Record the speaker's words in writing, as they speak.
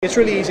It's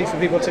really easy for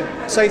people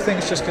to say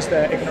things just because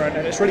they're ignorant,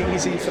 and it's really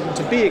easy for them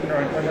to be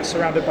ignorant when they're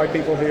surrounded by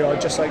people who are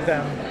just like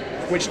them,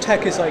 which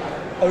tech is like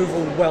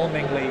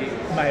overwhelmingly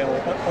male,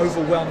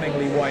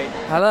 overwhelmingly white.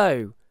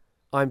 Hello,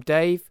 I'm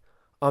Dave.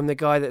 I'm the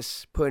guy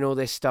that's putting all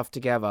this stuff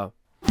together.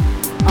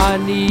 I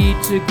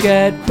need to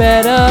get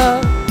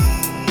better.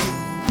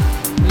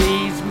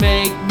 Please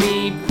make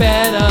me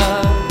better.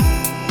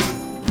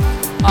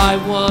 I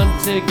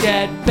want to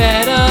get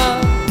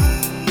better.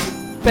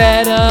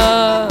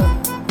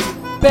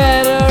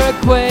 Better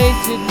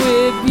acquainted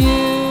with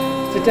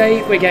you.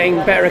 Today we're getting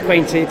better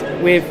acquainted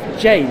with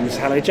James.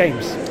 Hello,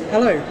 James.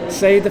 Hello.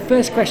 So the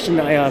first question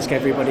that I ask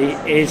everybody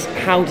is,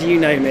 how do you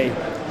know me?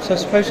 So I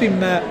suppose we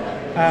met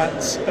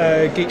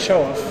at Geek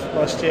Show Off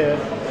last year.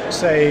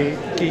 It's a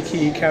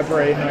geeky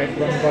cabaret night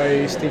run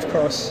by Steve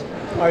Cross.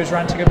 I was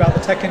ranting about the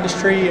tech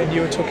industry and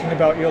you were talking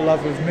about your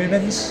love of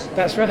Moomins.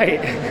 That's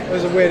right. It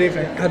was a weird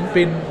evening. I hadn't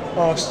been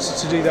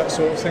asked to do that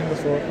sort of thing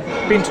before.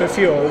 Been to a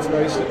few of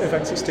those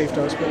events that Steve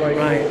does,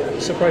 but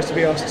surprised to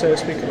be asked to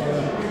speak at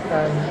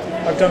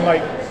them. I've done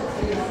like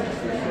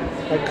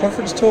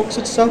conference talks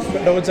and stuff,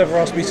 but no one's ever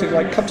asked me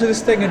to come to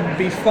this thing and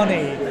be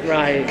funny.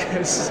 Right.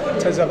 Because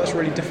it turns out that's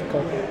really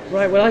difficult.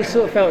 Right, well I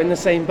sort of felt in the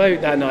same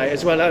boat that night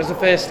as well. That was the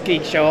first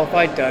Geek Show Off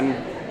I'd done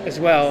as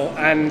well,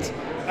 and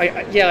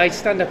I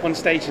stand up on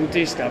stage and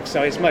do stuff,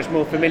 so it's much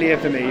more familiar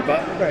for me, but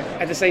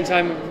At the same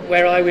time,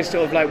 where I was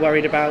sort of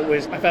worried about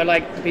was, I felt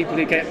like the people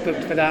who get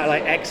booked for that are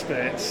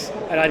experts,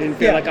 and I didn't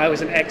feel like I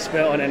was an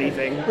expert on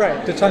anything.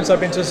 Right, the times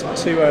I've been to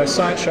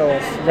Science Show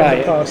Off in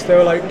the past,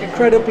 they were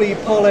incredibly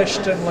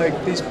polished, and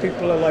these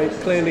people are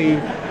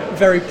clearly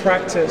very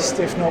practiced,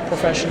 if not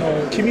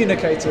professional,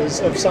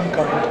 communicators of some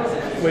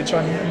kind, which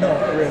I'm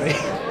not really.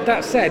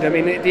 That said, I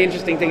mean, the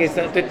interesting thing is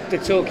that the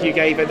talk you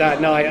gave at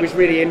that night, I was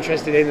really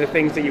interested in the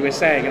things that you were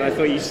saying, and I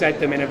thought you said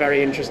them in a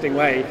very interesting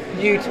way.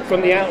 You,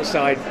 from the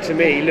outside, to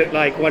me, looked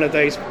like one of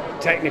those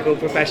technical,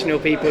 professional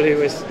people who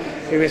was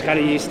kind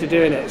of used to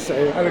doing it. So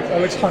I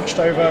looked hunched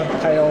over,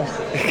 pale.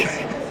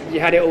 You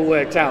had it all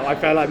worked out. I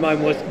felt like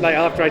mine was,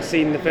 after I'd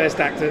seen the first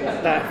act,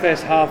 that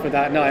first half of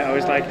that night, I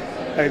was like,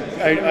 I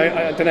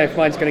don't know if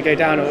mine's going to go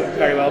down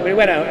very well, but it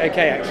went out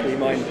okay, actually,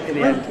 mine, in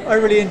the end. I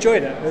really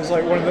enjoyed it. It was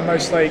one of the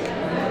most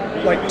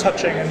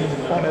touching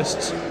and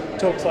honest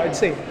talks that I'd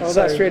seen. Oh,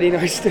 that's really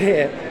nice to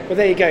hear. Well,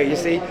 there you go, you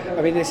see.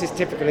 I mean, this is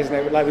typical, isn't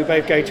it? We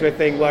both go to a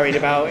thing worried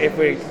about if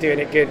we're doing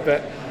it good,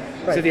 but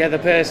to the other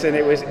person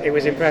it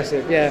was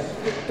impressive, yeah.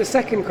 The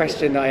second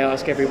question that I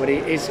ask everybody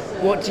is,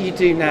 what do you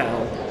do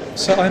now?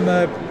 So I'm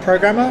a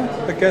programmer,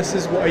 I guess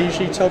is what I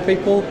usually tell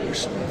people, which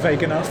is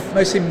vague enough.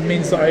 Mostly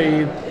means that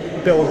I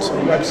build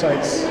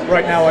websites.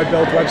 Right now I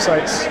build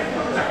websites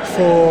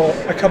for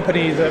a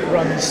company that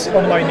runs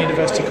online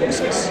university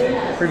courses.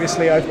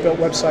 Previously I've built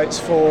websites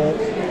for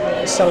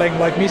selling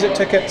live music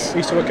tickets. I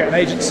used to work at an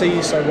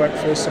agency, so I worked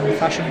for some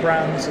fashion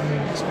brands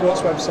and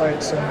sports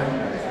websites,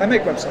 and I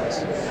make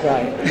websites.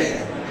 Right.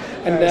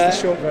 And that's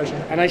the short version.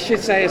 And I should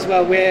say as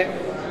well,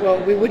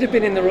 we would have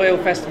been in the Royal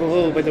Festival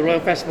Hall, but the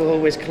Royal Festival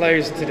Hall was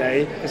closed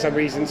today for some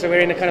reason, so we're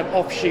in a kind of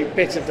offshoot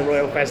bit of the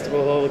Royal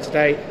Festival Hall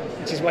today,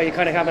 which is where you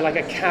kind of have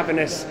a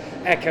cavernous,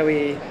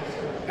 echoey,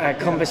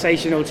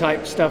 conversational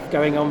type stuff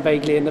going on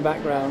vaguely in the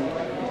background.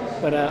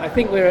 But I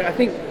think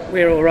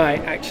we're all right,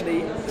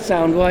 actually,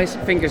 sound-wise.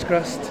 Fingers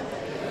crossed.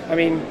 I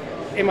mean,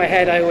 in my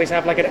head, I always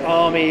have an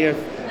army of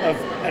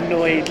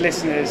annoyed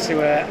listeners who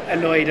are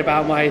annoyed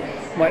about my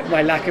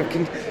lack of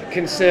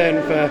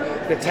concern for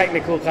the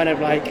technical kind of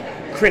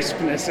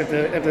crispness of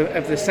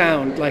the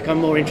sound. I'm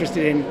more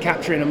interested in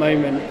capturing a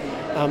moment.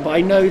 But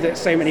I know that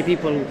so many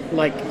people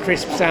like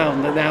crisp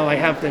sound that now I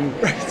have them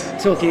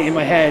talking in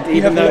my head.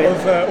 You have a lot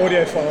of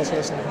audio files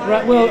listening.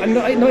 Right. Well,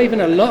 not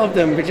even a lot of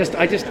them, but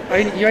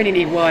you only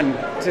need one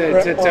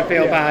to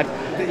feel bad.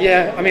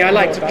 Yeah. I mean, I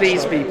like to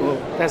please people.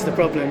 That's the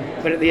problem.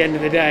 But at the end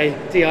of the day,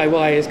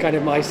 DIY is kind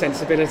of my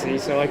sensibility.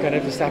 So I kind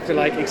of just have to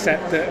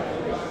accept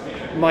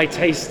that my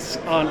tastes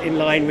aren't in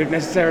line with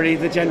necessarily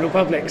the general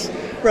public's.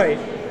 Right.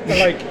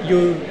 But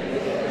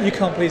you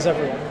can't please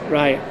everyone.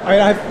 Right. I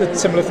have a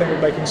similar thing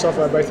with making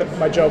software, both at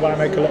my job and I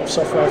make a lot of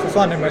software for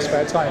fun in my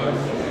spare time, and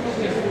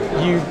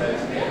you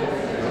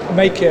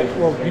make a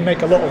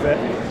lot of it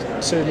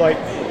to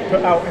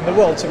put out in the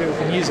world so people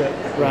can use it.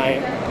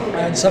 Right.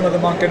 And some of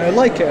them aren't going to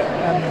like it,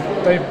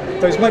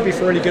 and those might be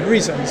for really good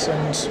reasons,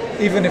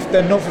 and even if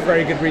they're not for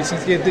very good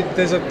reasons,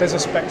 there's a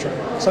spectrum.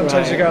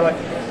 Sometimes you go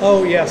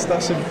oh yes,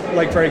 that's a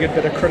very good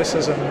bit of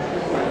criticism.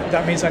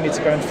 That means I need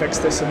to go and fix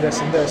this and this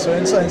and this.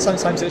 And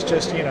sometimes it's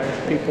just,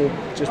 people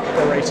just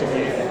berating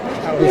you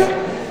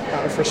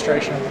out of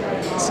frustration.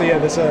 So yeah,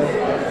 there's a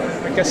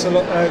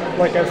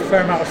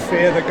fair amount of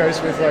fear that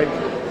goes with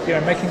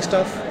making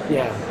stuff.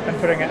 Yeah. And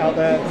putting it out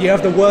there. You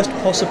have the worst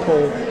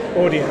possible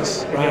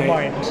audience in your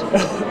mind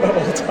at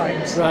all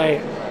times.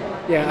 Right.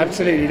 Yeah,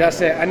 absolutely.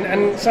 That's it.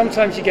 And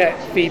sometimes you get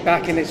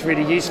feedback and it's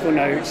really useful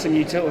notes and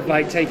you sort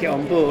of take it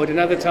on board, and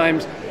other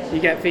times you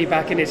get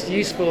feedback and it's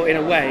useful in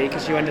a way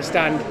because you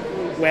understand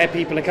where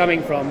people are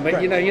coming from,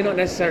 but you're not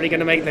necessarily going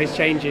to make those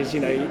changes.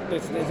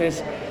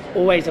 There's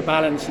always a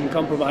balance and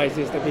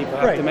compromises that people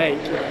have Right. to make.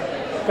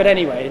 But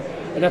anyway,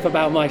 enough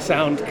about my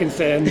sound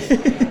concerns.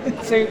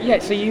 So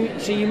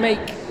you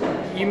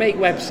make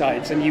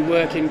websites and you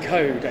work in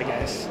code, I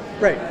guess.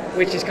 Right.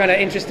 Which is kind of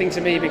interesting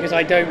to me because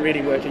I don't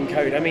really work in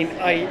code. I mean,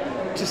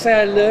 to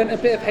say I learned a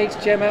bit of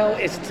HTML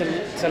is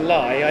to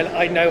lie.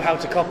 I know how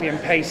to copy and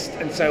paste,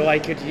 and so I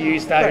could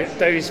use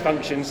those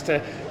functions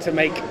to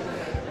make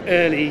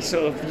early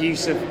sort of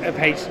use of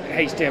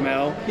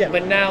HTML. Yeah.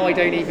 But now I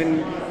don't even,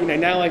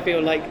 now I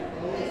feel like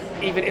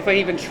even if I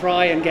even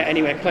try and get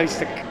anywhere close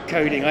to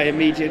coding, I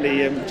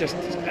immediately am just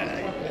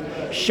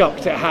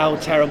shocked at how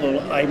terrible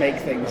I make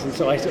things, and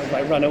so I sort of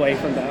like run away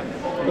from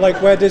that.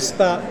 Like, where does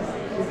that?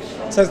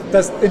 So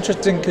that's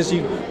interesting because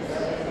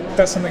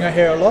that's something I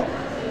hear a lot,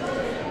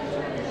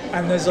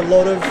 and there's a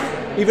lot of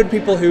even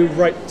people who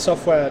write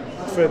software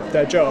for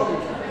their job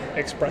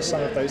express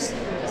some of those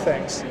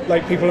things.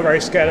 Like, people are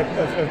very scared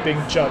of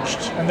being judged,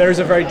 and there is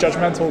a very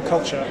judgmental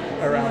culture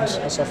around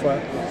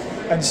software.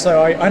 And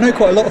so I know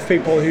quite a lot of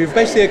people who've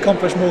basically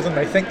accomplished more than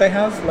they think they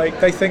have. Like,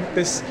 they think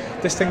this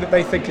thing that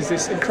they think is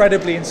this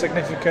incredibly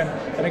insignificant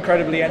and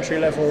incredibly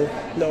entry-level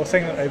little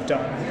thing that they've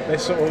done, they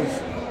sort of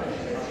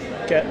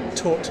get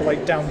taught to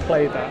like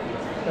downplay that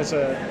as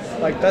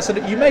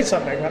you made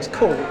something, that's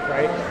cool,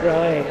 right?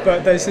 Right.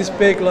 But there's this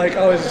big like,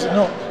 oh,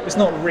 it's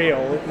not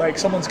real. Like,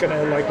 someone's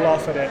gonna like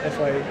laugh at it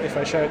if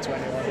I show it to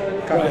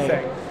anyone, kind of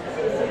thing.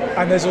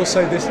 And there's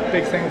also this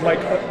big thing of like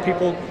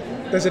people.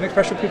 There's an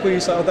expression people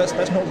use, oh, that's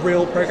not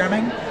real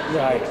programming,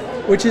 Right.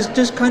 which is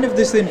just kind of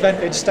this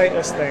invented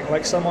status thing.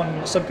 Like, some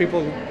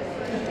people,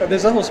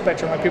 there's a whole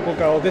spectrum. Like, people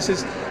go, oh, this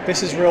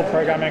is real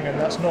programming, and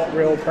that's not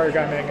real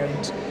programming.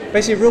 And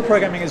basically, real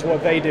programming is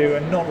what they do,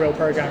 and not real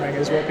programming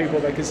is what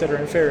people they consider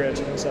inferior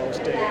to themselves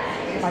do.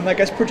 And that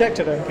gets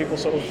projected, and people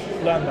sort of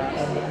learn that.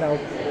 And now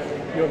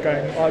you're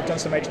going, oh, I've done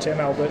some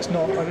HTML, but it's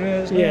not.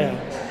 Yeah.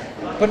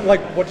 But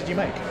like, what did you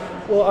make?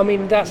 Well, I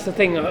mean, that's the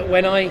thing.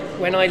 When I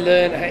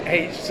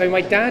learned, so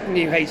my dad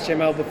knew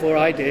HTML before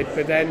I did,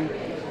 but then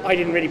I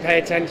didn't really pay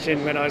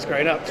attention when I was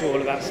growing up to all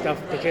of that stuff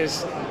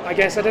because I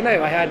guess, I don't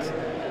know, I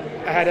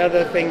had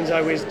other things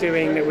I was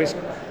doing that was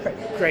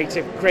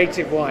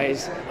creative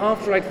wise.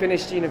 After I'd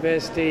finished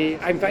university,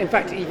 in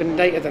fact even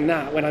later than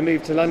that, when I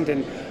moved to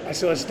London, I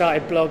sort of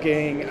started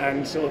blogging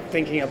and sort of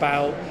thinking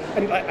about,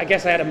 and I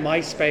guess I had a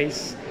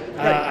MySpace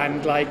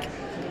and like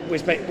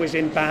was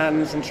in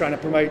bands and trying to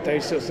promote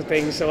those sorts of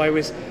things, so I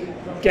was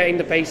getting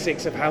the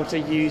basics of how to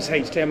use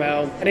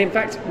HTML. And in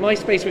fact,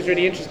 MySpace was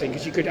really interesting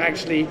because you could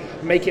actually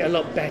make it a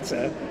lot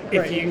better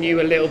if you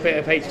knew a little bit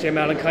of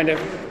HTML and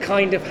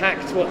kind of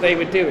hacked what they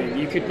were doing.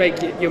 You could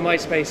make your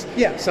MySpace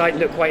site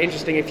look quite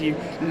interesting if you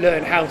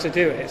learned how to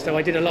do it. So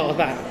I did a lot of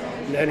that,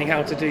 learning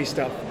how to do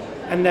stuff.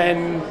 And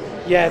then,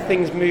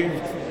 things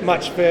moved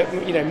much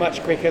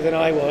quicker than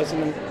I was,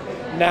 and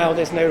now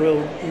there's no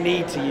real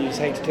need to use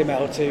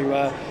HTML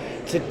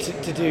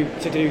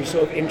to do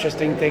sort of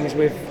interesting things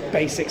with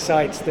basic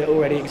sites that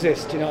already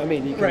exist. You know what I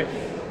mean?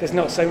 There's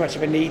not so much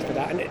of a need for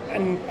that,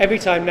 and every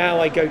time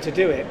now I go to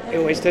do it, it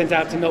always turns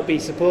out to not be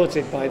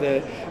supported by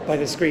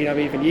the screen I'm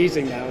even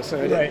using now.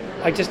 So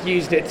I just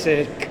used it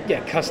to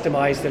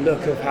customize the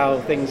look of how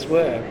things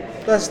were.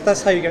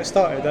 That's how you get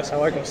started. That's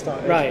how I got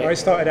started. Right. I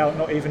started out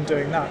not even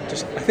doing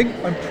that.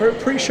 I'm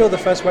pretty sure the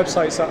first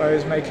websites that I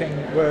was making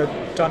were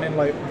done in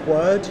like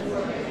Word,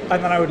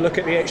 and then I would look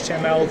at the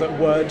HTML that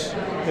Word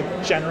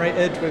had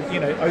generated with,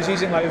 I was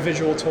using like a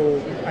visual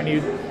tool, and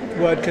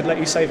Word could let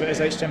you save it as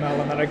HTML,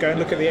 and then I'd go and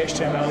look at the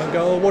HTML and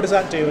go, oh, what does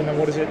that do? And then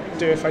what does it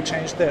do if I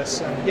change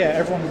this? And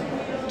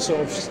everyone sort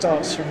of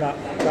starts from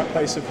that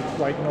place of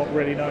like not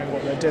really knowing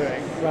what they're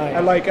doing. Right.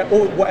 And like at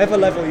whatever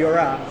level you're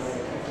at,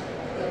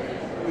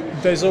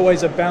 there's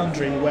always a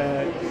boundary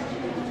where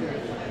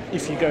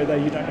if you go there,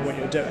 you don't know what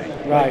you're doing.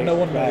 Right. Like, no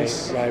one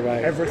knows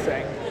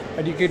everything.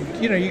 And you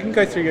can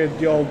go through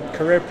your old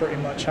career pretty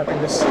much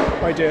having this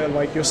idea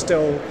like you're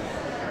still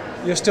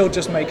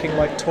just making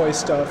like toy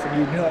stuff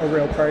and you're not a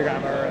real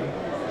programmer.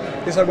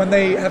 And it's like when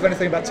they have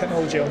anything about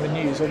technology on the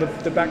news or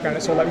the background,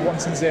 it's all like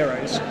ones and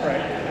zeros, right?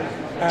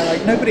 And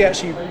like nobody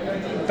actually,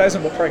 that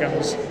isn't what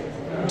programmers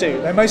do.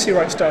 They mostly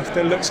write stuff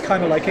that looks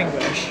kind of like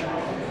English.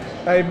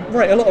 They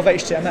write a lot of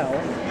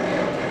HTML.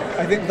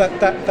 I think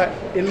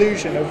that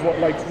illusion of what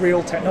like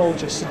real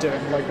technologists are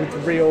doing, like with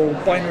real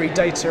binary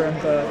data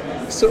and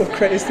the sort of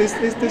creates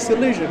this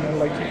illusion, and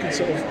like you can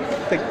sort of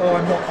think, oh,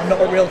 I'm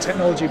not a real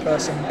technology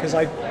person because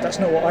that's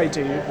not what I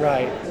do.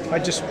 Right. I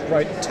just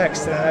write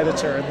text in an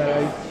editor and then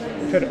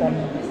I put it on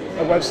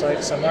a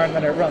website somewhere and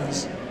then it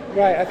runs.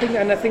 Right, I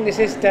think this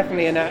is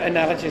definitely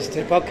analogous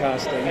to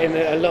podcasting. And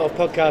a lot of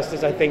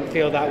podcasters, I think,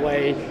 feel that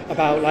way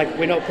about like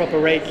we're not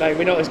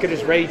as good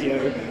as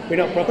radio. We're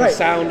not proper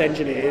sound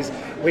engineers.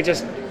 We're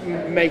just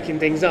making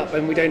things up,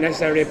 and we don't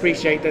necessarily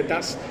appreciate that.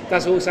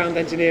 That's all sound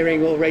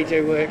engineering or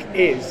radio work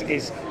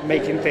is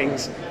making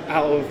things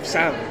out of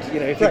sound.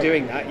 If you're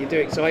doing that, you're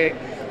doing. So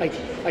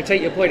I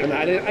take your point on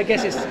that. And I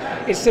guess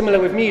it's similar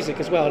with music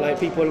as well.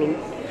 Like people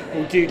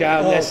will do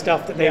down their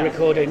stuff that they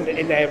record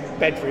in their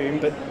bedroom,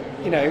 but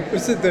It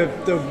was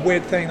the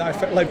weird thing that I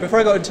felt like before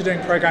I got into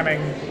doing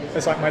programming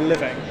as like my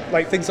living,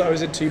 like things that I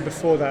was into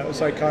before that was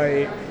like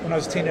when I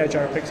was a teenager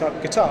I picked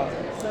up guitar,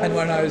 and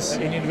when I was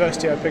in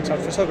university I picked up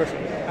photography,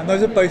 and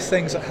those are both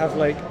things that have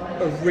like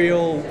a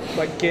real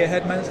like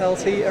gearhead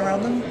mentality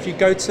around them. If you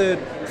go to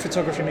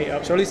photography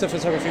meetups, or at least the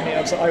photography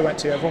meetups that I went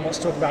to, everyone wants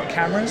to talk about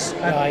cameras,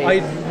 and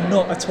I'm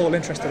not at all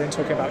interested in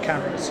talking about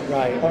cameras.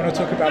 Right. I want to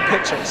talk about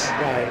pictures.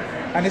 Right.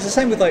 And it's the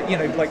same with like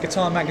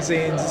guitar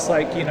magazines. It's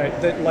like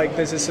that like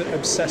there's this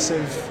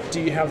obsessive, do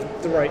you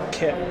have the right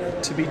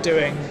kit to be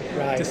doing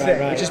the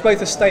thing, which is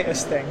both a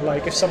status thing.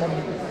 Like if someone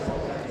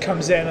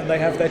comes in and they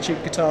have their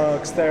cheap guitar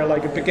because they're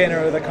like a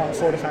beginner or they can't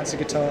afford a fancy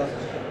guitar,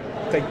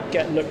 they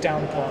get looked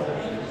down upon.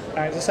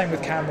 And it's the same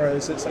with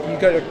cameras. It's like you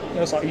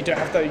don't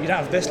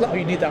have this lens, or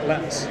you need that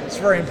lens. It's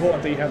very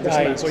important that you have this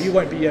lens, or you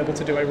won't be able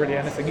to do really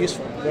anything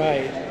useful.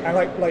 Right. And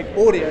like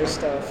audio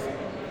stuff,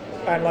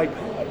 and like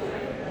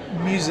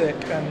music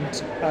and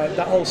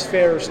that whole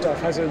sphere of stuff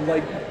has a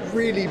like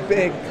really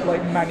big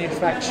like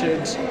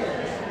manufactured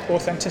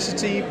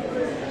authenticity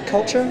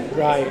culture.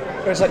 Right.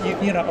 It's like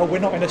we're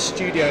not in a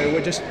studio.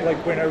 We're just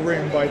like we're in a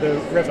room by the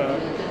river.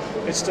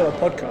 It's still a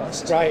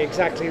podcast. Right,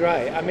 exactly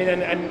right. I mean,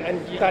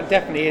 and that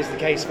definitely is the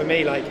case for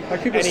me. Like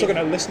people are still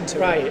going to listen to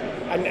it. Right,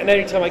 and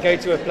any time I go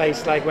to a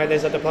place like where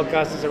there's other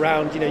podcasters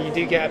around, you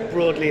do get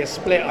broadly a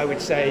split, I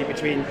would say,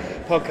 between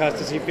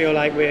podcasters who feel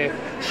like we're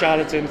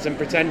charlatans and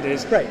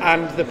pretenders,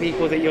 and the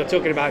people that you're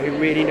talking about who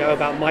really know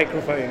about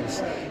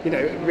microphones,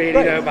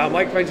 know about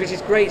microphones, which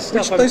is great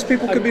stuff. Those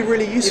people could be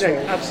really useful.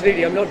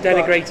 Absolutely, I'm not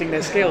denigrating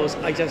their skills.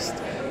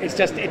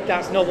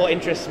 That's not what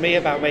interests me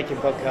about making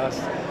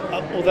podcasts.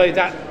 Although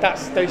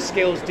those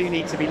skills do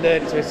need to be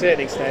learned to a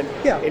certain extent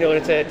in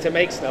order to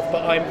make stuff.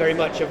 But I'm very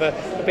much of a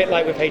bit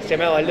like with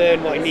HTML. I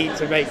learn what I need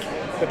to make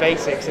the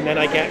basics, and then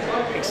I get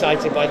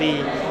excited by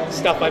the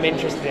stuff I'm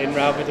interested in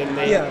rather than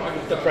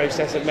the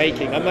process of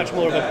making. I'm much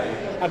more of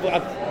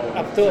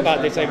I've thought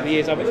about this over the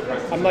years.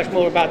 I'm much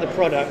more about the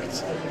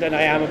product than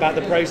I am about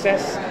the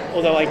process.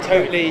 Although I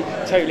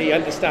totally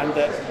understand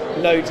that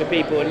loads of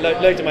people and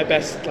loads of my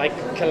best like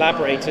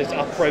collaborators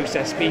are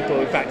process people.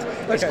 In fact,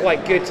 it's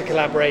quite good to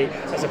collaborate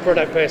as a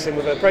product person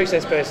with a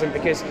process person,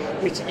 because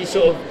you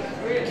sort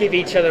of give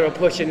each other a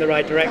push in the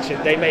right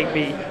direction. They make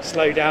me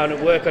slow down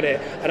and work on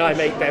it, and I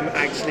make them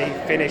actually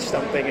finish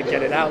something and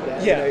get it out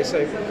there.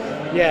 So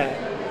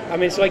I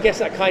mean, so I guess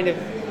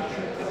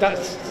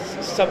that's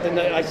something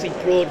that I see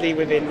broadly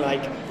within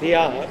like the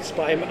arts,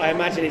 but I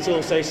imagine it's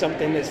also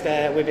something that's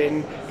there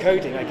within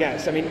coding, I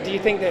guess. I mean, do you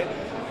think that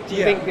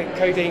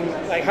coding,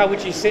 like how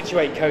would you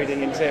situate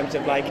coding in terms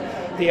of like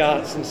the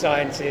arts and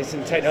sciences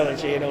and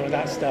technology and all of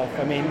that stuff?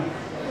 I mean,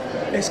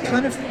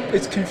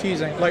 it's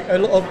confusing. Like a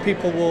lot of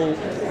people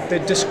they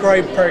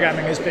describe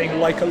programming as being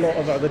like a lot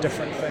of other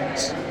different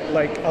things.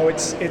 Like,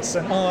 it's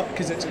an art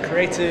because it's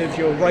creative,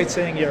 you're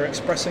writing, you're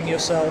expressing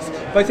yourself.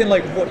 Both in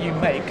like what you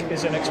make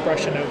is an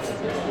expression of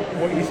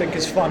what you think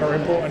is fun or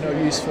important or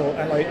useful,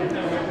 and like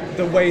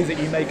the way that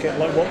you make it,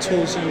 like what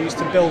tools you use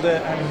to build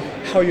it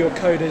and how your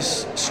code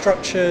is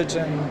structured.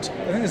 And I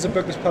think there's a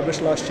book that was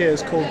published last year,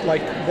 it's called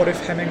like What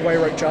If Hemingway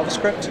Wrote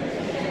JavaScript,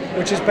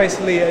 which is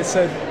basically it's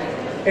an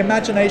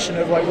imagination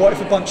of like what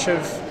if a bunch of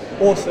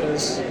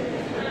authors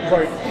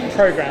wrote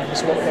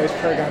programs, what those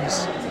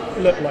programs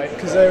look like,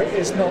 because there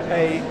is not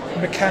a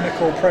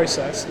mechanical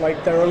process.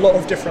 Like there are a lot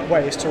of different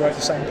ways to write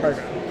the same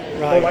program,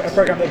 or like a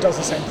program that does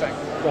the same thing.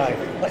 Right.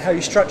 Like how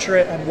you structure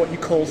it and what you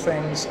call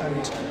things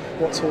and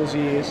what tools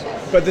you use.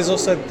 But there's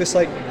also this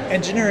like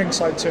engineering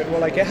side to it where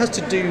like it has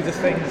to do the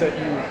thing that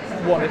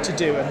you want it to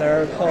do, and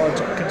there are hard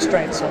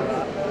constraints on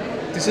that.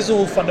 This is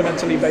all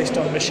fundamentally based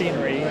on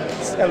machinery,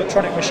 it's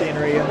electronic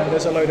machinery, and then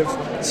there's a load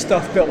of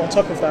stuff built on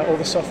top of that, all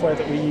the software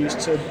that we use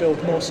to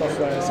build more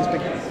software. There's this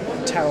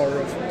big tower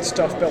of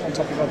stuff built on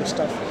top of other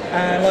stuff.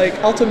 And like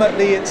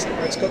ultimately it's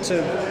got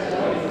to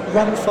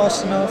run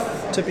fast enough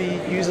to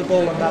be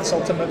usable, and that's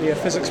ultimately a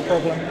physics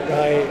problem.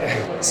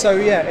 Right. So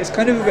it's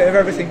kind of a bit of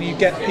everything. You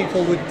get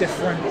people with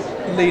different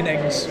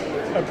leanings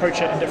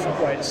approach it in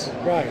different ways.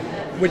 Right.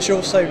 Which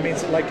also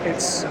means that like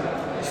it's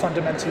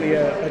fundamentally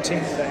a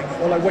team thing.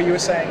 Or like what you were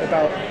saying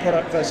about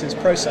product versus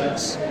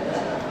process.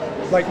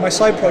 Like my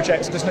side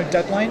projects, there's no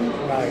deadline.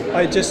 Right.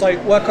 I just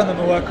like work on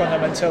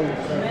them until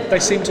they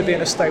seem to be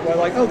in a state where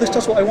like, oh, this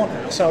does what I want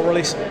now, so I'll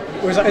release it.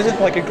 Whereas that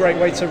isn't like a great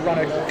way to run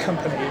a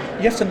company.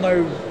 You have to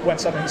know when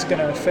something's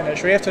going to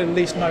finish, or you have to at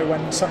least know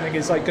when something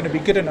is like going to be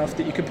good enough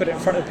that you can put it in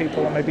front of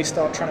people and maybe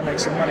start trying to make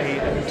some money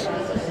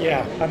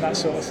and that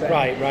sort of thing.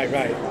 Right.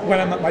 When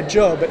I'm at my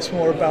job, it's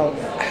more about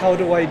how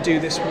do I do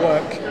this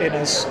work in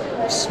as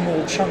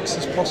small chunks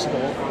as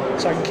possible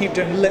so I can keep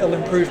doing little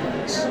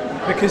improvements,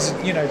 because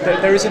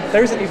there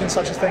isn't even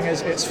such a thing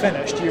as it's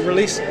finished. You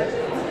release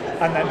it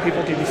and then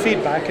people give you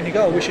feedback and you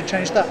go, oh, we should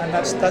change that, and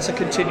that's a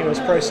continuous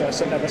process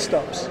that never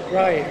stops.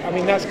 Right. I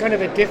mean, that's kind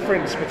of a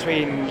difference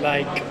between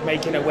like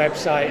making a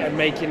website and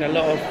making a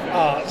lot of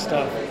art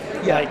stuff.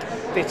 Yeah.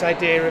 Like this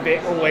idea of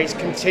it always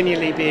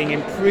continually being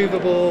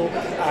improvable,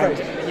 and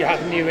you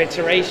have new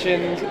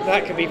iterations.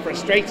 That can be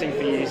frustrating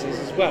for users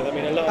as well. I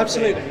mean, a lot of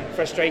the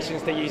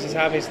frustrations that users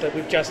have is that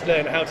we've just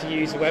learned how to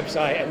use a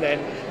website and then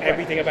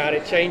everything about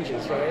it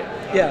changes, right?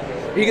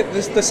 Yeah, you get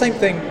the same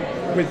thing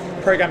with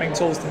programming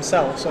tools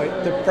themselves, like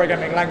the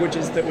programming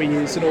languages that we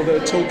use and all the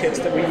toolkits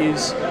that we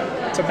use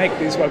to make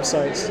these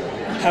websites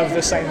have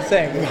the same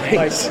thing. Right.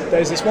 Like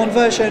there's this one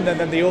version and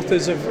then the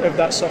authors of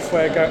that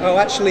software go, oh,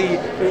 actually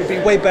it would be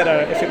way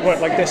better if it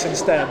worked like this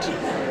instead.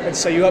 And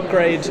so you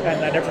upgrade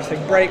and then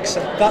everything breaks,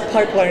 and that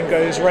pipeline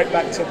goes right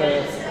back to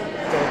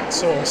the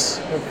source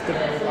of the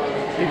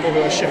people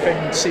who are shipping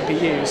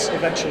CPUs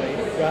eventually.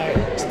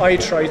 Right. I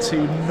try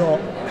to not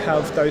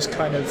have those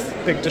kind of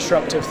big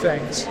disruptive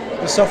things.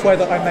 The software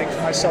that I make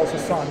for myself for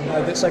fun,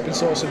 that's open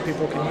source and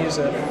people can use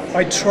it,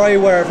 I try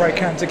wherever I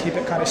can to keep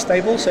it kind of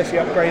stable, so if you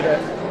upgrade it,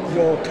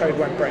 your code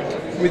won't break.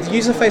 With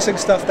user-facing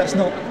stuff, that's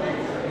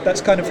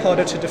kind of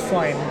harder to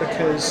define,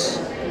 because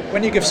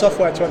when you give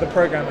software to other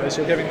programmers,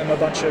 you're giving them a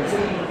bunch of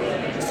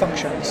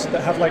functions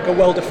that have like a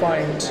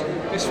well-defined,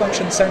 this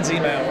function sends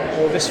email,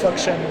 or this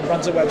function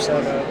runs a web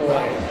server, or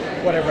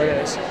whatever it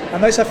is.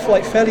 And those have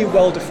like fairly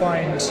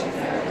well-defined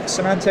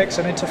semantics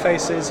and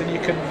interfaces, and you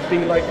can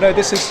be like, no,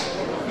 this is,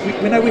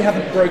 we know we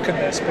haven't broken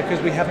this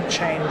because we haven't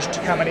changed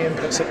how many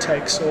inputs it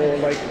takes or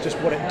like just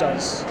what it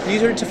does.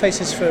 User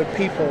interfaces for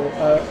people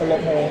are a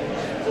lot more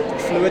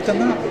fluid than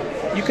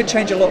that. You can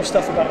change a lot of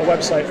stuff about a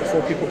website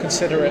before people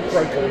consider it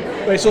broken.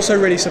 But it's also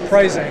really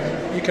surprising.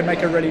 You can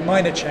make a really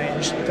minor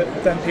change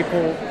that then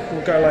people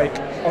will go like,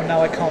 oh,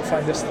 now I can't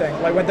find this thing.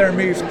 Like when they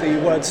removed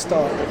the word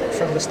start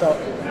from the start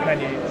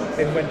menu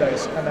in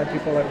Windows, and then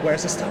people are like,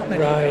 where's the start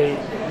menu? Right.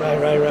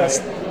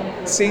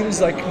 That seems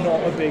like not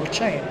a big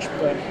change,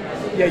 but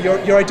yeah,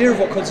 your idea of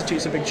what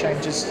constitutes a big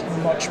change is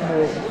much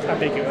more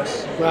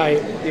ambiguous.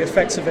 Right. The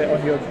effects of it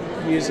on your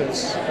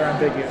users are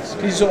ambiguous.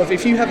 Because sort of,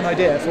 if you have an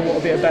idea for what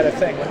will be a better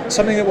thing, like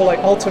something that will like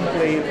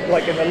ultimately,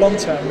 like in the long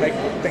term, make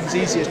things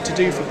easier to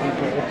do for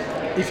people,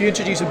 if you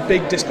introduce a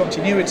big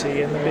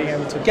discontinuity in them being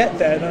able to get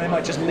there, then they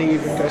might just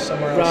leave and go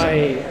somewhere else.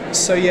 Right.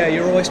 So yeah,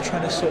 you're always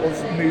trying to sort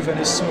of move in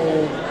as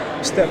small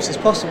steps as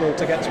possible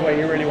to get to where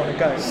you really want to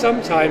go.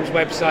 Sometimes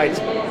websites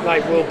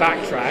like will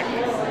backtrack,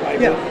 like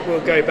will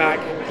go back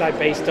like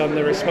based on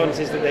the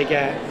responses that they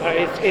get.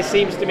 It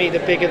seems to me the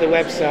bigger the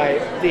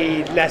website,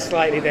 the less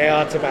likely they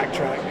are to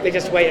backtrack. They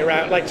just wait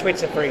around, like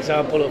Twitter for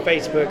example, or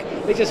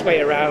Facebook, they just wait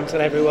around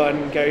till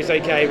everyone goes,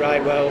 okay,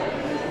 right, well,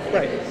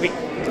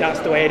 that's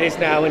the way it is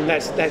now, and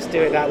let's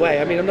do it that way.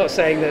 I mean, I'm not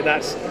saying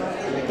that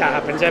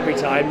happens every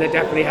time. There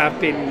definitely have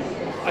been,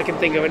 I can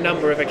think of a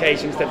number of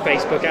occasions that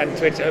Facebook and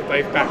Twitter have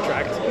both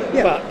backtracked.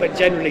 Yeah. But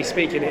generally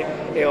speaking,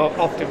 it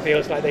often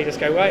feels like they just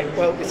go, right,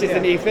 well, this is the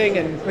new thing,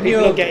 and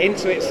people will get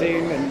into it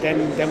soon, and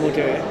then we'll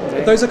do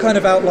it. Those are kind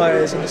of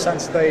outliers in the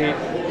sense they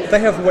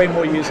have way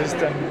more users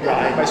than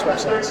most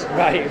websites.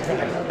 Right.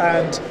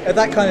 And at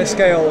that kind of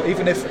scale,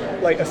 even if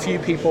like a few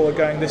people are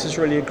going, this is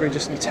really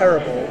egregiously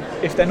terrible,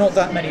 if they're not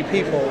that many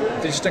people,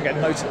 they just don't get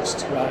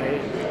noticed.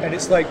 Right. And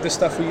it's like the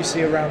stuff where you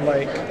see around,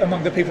 like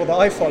among the people that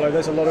I follow,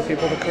 there's a lot of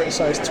people that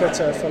criticize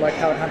Twitter for like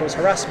how it handles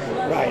harassment.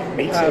 Right,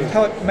 me too.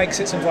 How it makes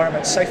its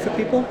environment safe for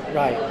people.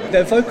 Right.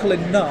 They're vocal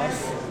enough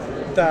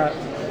that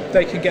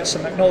they can get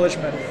some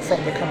acknowledgement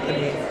from the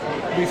company.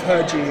 We've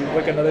heard you,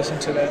 we're going to listen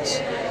to this.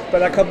 But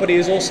that company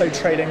is also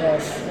trading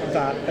off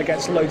that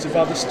against loads of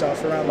other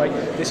stuff around, like,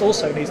 this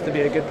also needs to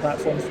be a good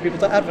platform for people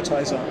to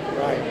advertise on.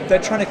 Right.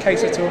 They're trying to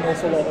cater to an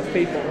awful lot of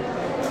people.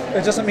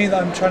 It doesn't mean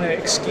that I'm trying to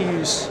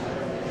excuse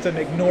them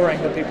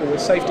ignoring the people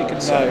with safety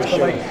concerns, but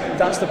like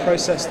that's the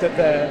process that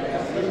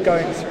they're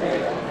going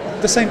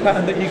through. The same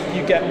pattern that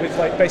you get with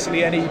like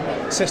basically any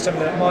system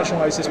that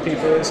marginalizes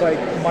people is like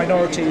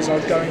minorities are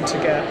going to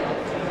get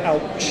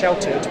out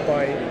shouted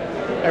by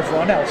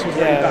everyone else with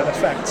really bad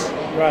effects.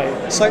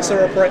 Right. Sites that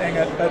are operating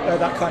at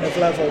that kind of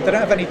level, they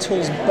don't have any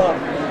tools but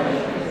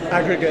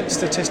aggregate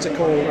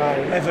statistical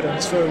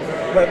evidence for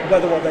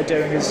whether what they're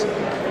doing is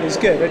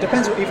good. It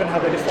depends even how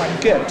they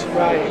define good.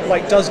 Right.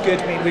 Like, does good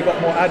mean we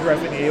got more ad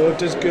revenue, or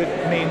does good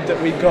mean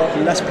that we got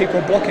less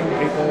people blocking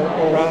people?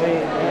 Or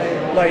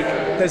like,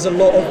 there's a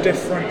lot of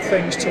different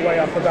things to weigh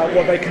up about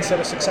what they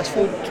consider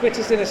successful.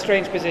 Twitter's in a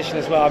strange position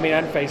as well. I mean,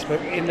 and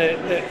Facebook, in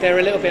that they're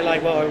a little bit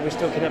like what I was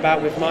talking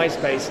about with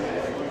MySpace.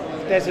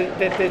 There's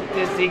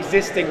the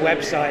existing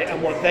website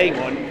and what they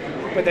want,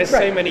 but there's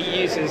so many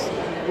users.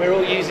 We're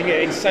all using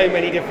it in so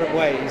many different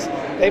ways.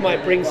 They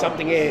might bring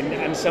something in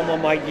and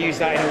someone might use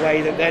that in a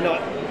way that they're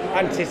not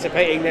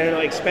anticipating, they're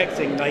not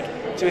expecting. Like,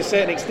 to a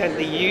certain extent,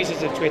 the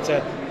users of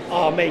Twitter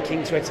are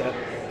making Twitter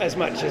as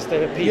much as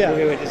the people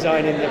who are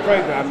designing the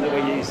program that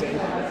we're using.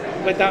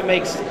 But that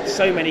makes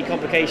so many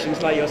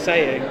complications, like you're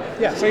saying.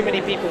 Yeah. So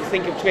many people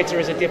think of Twitter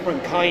as a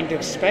different kind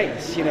of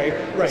space, you know.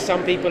 For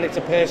some people it's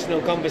a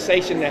personal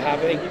conversation they're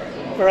having.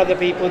 For other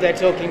people they're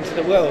talking to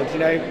the world, you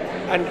know.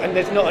 And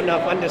there's not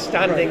enough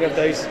understanding of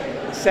those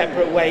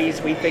separate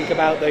ways we think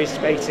about those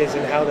spaces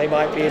and how they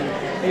might be in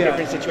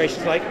different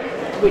situations, like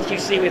which you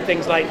see with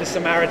things like the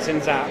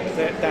Samaritans app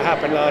that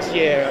happened last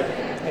year.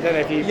 I don't know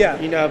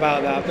if you know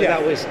about that, but Yeah.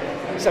 that was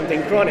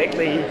something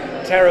chronically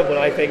terrible,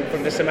 I think,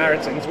 from the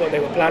Samaritans. What they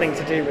were planning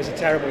to do was a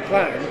terrible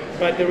plan.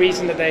 But the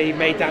reason that they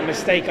made that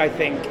mistake, I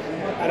think,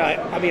 and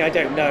I mean, I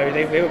don't know,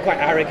 they were quite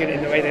arrogant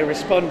in the way they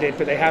responded,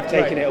 but they have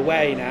taken it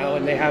away now,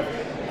 and they have,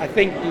 I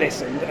think,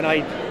 listened. And I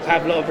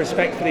have a lot of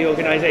respect for the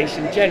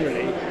organisation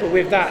generally. But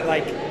with that,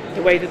 like,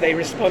 the way that they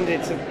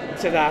responded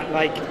to that,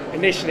 like,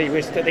 initially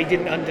was that they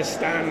didn't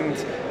understand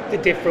the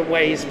different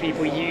ways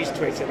people use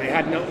Twitter. They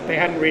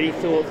hadn't really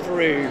thought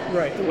through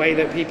the way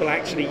that people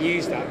actually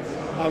use that.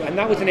 And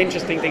that was an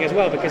interesting thing as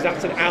well, because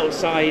that's an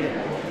outside,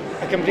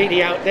 a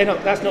completely out.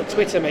 That's not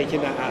Twitter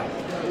making that app,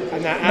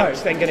 and that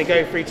app's then going to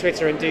go through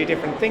Twitter and do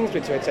different things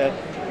with Twitter.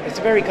 It's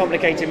a very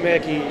complicated,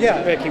 murky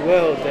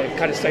world. The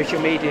kind of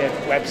social media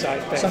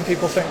website thing. Some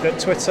people think that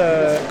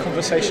Twitter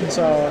conversations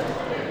are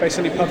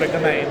basically public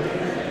domain,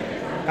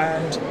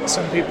 and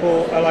some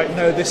people are like,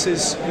 no,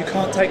 you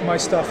can't take my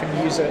stuff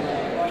and use it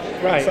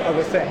for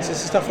other things.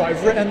 This is stuff that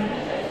I've written.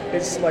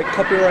 It's like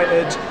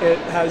copyrighted. It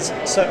has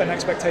certain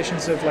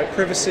expectations of like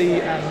privacy,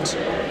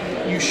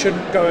 and you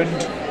shouldn't go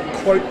and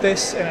quote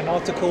this in an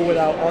article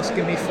without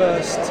asking me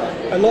first.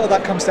 A lot of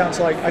that comes down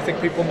to, like, I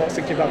think people not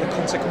thinking about the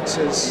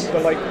consequences,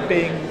 but like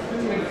being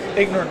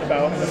ignorant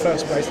about in the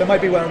first place. They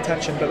might be well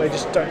intentioned, but they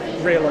just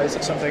don't realise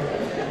that something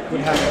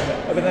would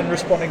happen, and then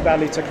responding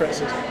badly to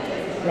criticism.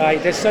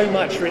 Right. There's so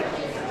much.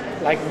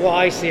 Like, what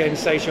I see on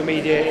social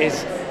media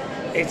is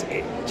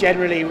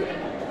generally,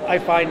 I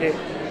find it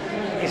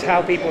is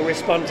how people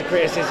respond to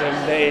criticism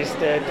that is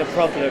the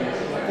problem.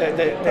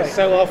 That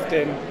so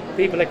often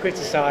people are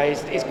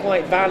criticised is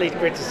quite valid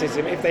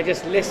criticism if they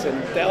just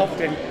listen. They're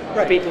often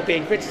people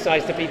being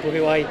criticised are people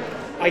who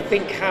I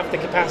think have the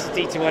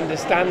capacity to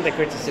understand the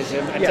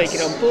criticism and take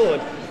it on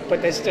board.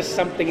 But there's just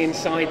something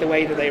inside the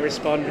way that they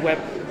respond,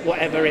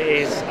 whatever it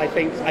is.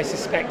 I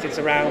suspect it's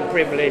around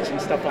privilege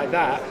and stuff like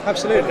that.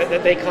 Absolutely.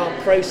 That they can't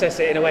process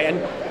it in a way.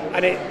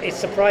 And it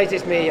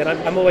surprises me, and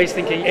I'm always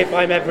thinking, if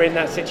I'm ever in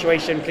that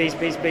situation, please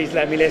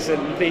let me listen,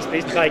 please,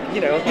 like, you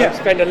know, I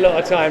spend a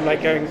lot of time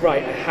like going,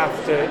 right, I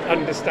have to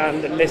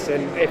understand and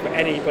listen if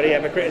anybody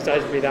ever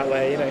criticises me that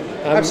way, you know.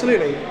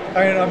 Absolutely.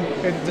 I mean, I'm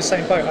in the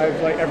same boat. I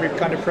have like every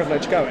kind of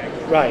privilege going.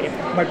 Right.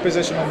 My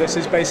position on this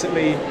is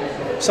basically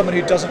someone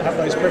who doesn't have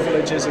those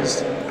privileges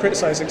is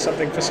criticising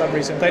something for some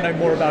reason. They know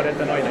more about it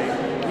than I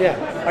do.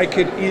 Yeah. I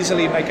could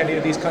easily make any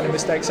of these kind of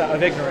mistakes out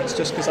of ignorance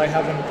just because I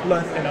haven't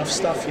learnt enough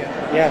stuff yet.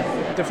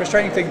 Yeah. The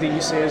frustrating thing that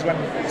you see is when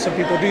some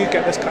people do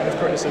get this kind of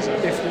criticism,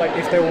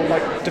 if they will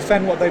like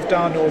defend what they've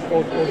done or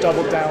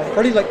double down.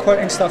 Probably like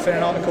quoting stuff in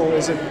an article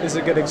is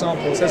a good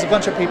example. So there's a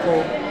bunch of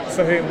people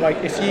for whom, like,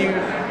 if you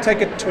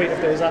take a tweet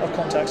of theirs out of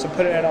context and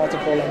put it in an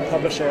article and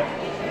publish it,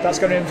 that's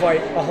going to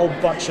invite a whole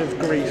bunch of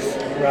grief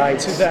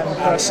to them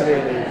personally.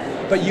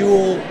 Absolutely. But you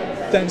will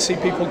then see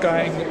people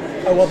going,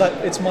 oh, well,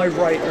 it's my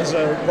right as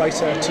a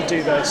writer to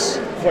do this.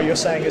 What you're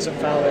saying isn't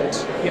valid.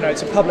 You know,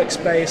 it's a public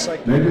space.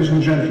 Like, ladies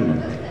and gentlemen,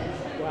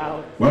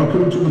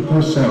 welcome to the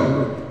Purcell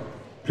Room.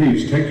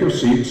 Please take your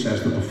seats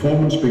as the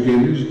performance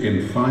begins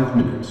in 5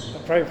 minutes.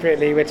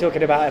 Appropriately, we're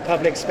talking about a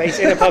public space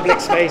in a public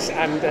space,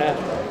 and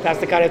that's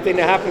the kind of thing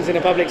that happens in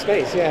a public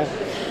space. Yeah.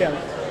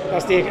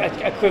 That's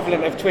the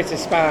equivalent of Twitter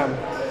spam.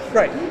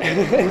 Right.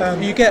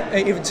 You get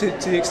even to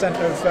the extent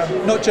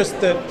of not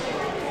just the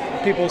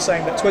people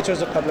saying that Twitter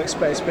is a public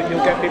space, but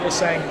you'll get people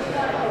saying,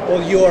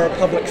 well, you're a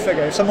public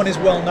figure. If someone is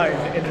well known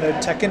in the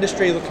tech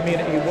industry, the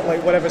community,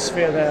 like whatever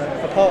sphere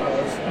they're a part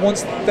of,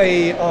 once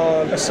they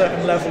are a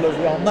certain level of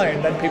well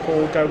known, then people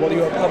will go, well,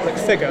 you're a public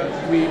figure.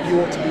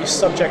 You ought to be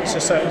subject to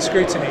certain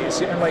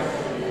scrutinies. And like,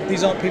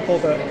 these aren't people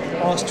that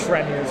asked for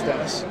any of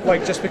this.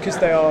 Like, just because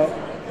they are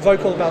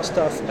vocal about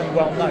stuff and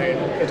well known,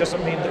 it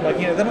doesn't mean that, like,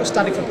 you know, they're not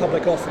standing for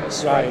public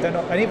office. Right. They're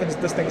not, and even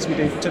the things we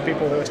do to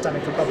people who are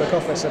standing for public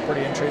office are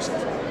pretty intrusive.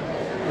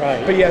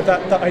 Right. But yeah,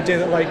 that idea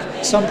that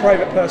like some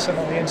private person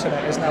on the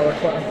internet is now a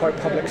quote-unquote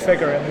public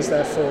figure and is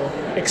therefore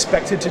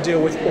expected to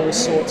deal with all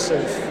sorts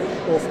of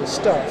awful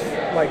stuff,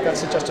 like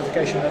that's a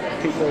justification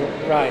that people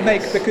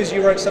make because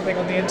you wrote something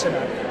on the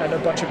internet and a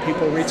bunch of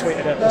people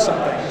retweeted it or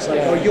something. It's like,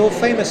 oh, you're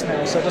famous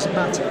now, so it doesn't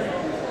matter.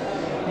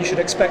 You should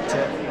expect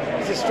it.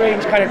 It's a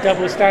strange kind of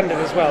double standard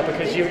as well,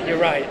 because you're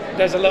right.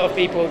 There's a lot of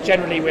people,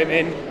 generally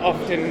women,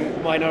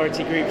 often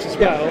minority groups as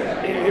well,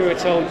 who are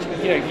told,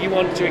 you know, you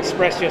want to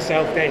express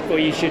yourself, therefore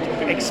you should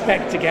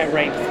expect to get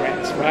rape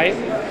threats, right?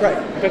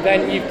 Right. But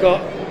then you've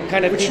got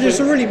kind of which is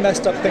a really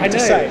messed up thing to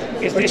say.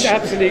 It's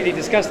absolutely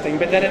disgusting.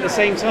 But then at the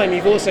same time,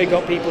 you've also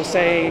got people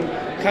saying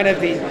kind of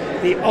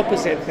the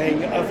opposite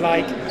thing of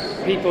like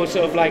people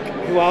sort of like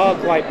who are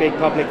quite big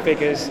public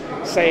figures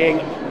saying,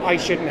 I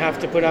shouldn't have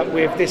to put up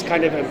with this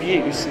kind of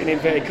abuse, in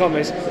inverted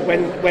commas,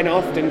 when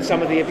often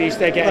some of the abuse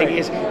they're getting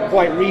is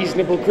quite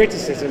reasonable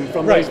criticism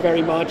from those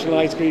very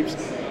marginalised groups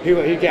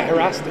who get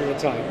harassed all the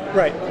time.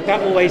 Right.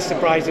 That always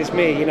surprises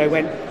me, you know,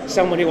 when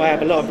someone who I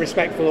have a lot of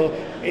respect for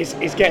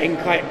is getting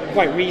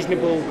quite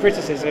reasonable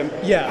criticism,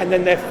 and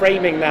then they're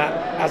framing that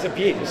as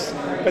abuse.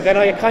 But then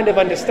I kind of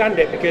understand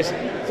it, because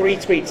 3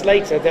 tweets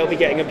later they'll be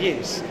getting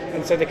abuse,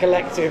 and so the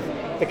collective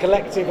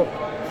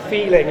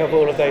feeling of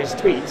all of those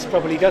tweets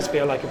probably does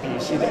feel like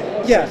abuse.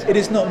 Yeah, it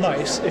is not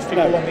nice if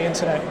people on the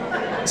internet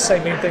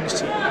say mean things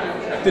to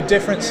you. The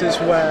difference is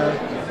where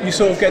you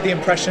sort of get the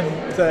impression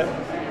that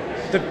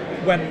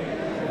when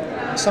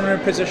someone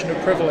in a position of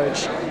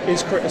privilege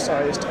is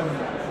criticised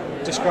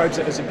and describes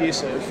it as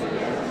abusive,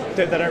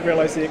 that they don't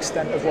realise the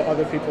extent of what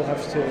other people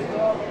have to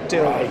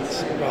deal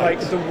with. Right.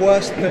 Like, the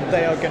worst that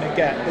they are going to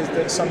get is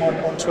that someone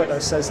on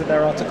Twitter says that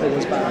their article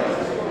was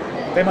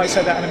bad. They might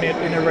say that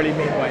in a really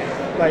mean way.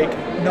 Like,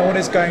 no one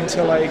is going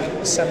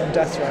to send them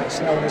death threats.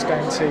 No one is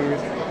going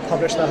to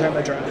publish their home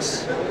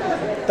address.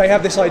 They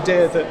have this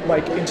idea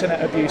that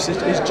internet abuse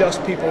is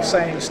just people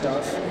saying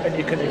stuff and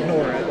you can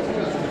ignore it.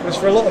 Because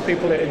for a lot of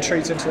people, it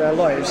intrudes into their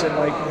lives in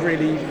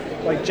really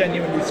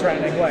genuinely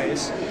threatening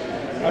ways.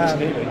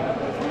 Absolutely.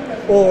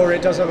 Or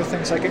it does other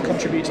things, like it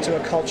contributes to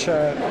a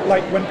culture,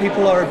 like when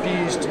people are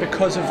abused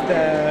because of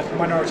their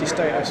minority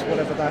status,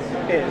 whatever that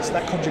is,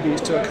 that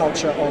contributes to a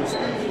culture of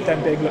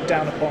them being looked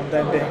down upon,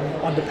 them being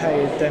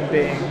underpaid, them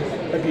being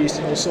abused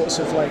in all sorts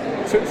of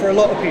for a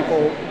lot of people,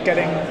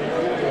 getting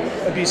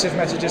abusive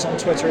messages on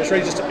Twitter is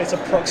really it's a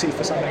proxy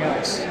for something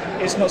else.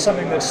 It's not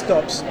something that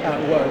stops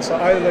at words.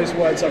 Either those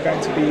words are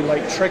going to be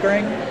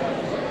triggering,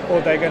 or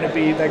they're going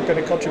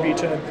to contribute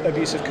to an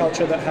abusive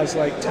culture that has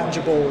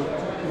tangible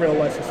real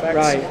life effects,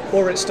 right.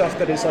 Or it's stuff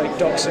that is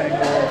doxing,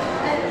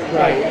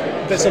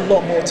 or there's a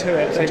lot more to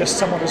it than just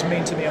someone was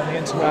mean to me on the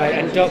internet. Right,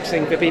 and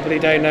doxing, for people who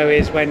don't know,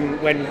 is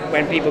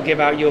when people give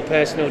out your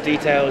personal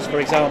details, for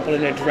example,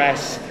 an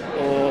address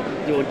or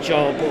your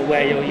job or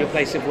where your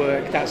place of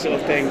work, that sort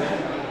of thing.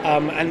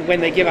 And when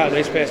they give out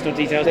those personal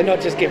details, they're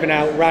not just given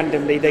out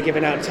randomly, they're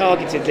given out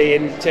targetedly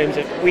in terms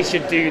of, we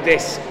should do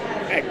this,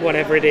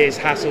 whatever it is,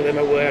 hassle them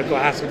at work or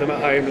hassle them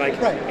at home.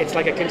 It's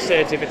like a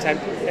concerted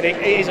attempt, and it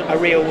is a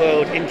real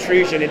world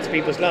intrusion into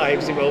people's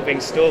lives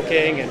involving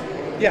stalking and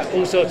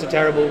all sorts of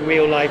terrible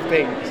real life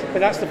things. But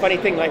that's the funny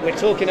thing, we're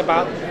talking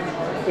about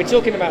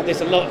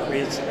this a lot,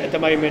 Riz, at the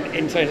moment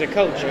in terms of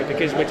culture,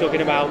 because we're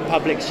talking about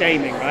public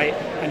shaming, right,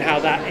 and how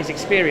that is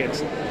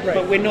experienced. Right.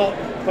 But we're not.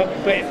 But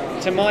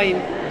to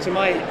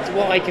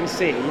what I can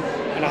see,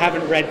 and I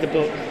haven't read the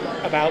book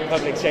about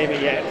public shaming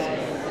yet,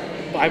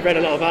 but I've read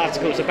a lot of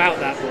articles about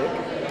that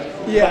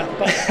book. Yeah.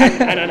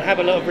 And I have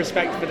a lot of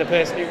respect for the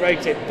person who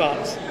wrote it.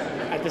 But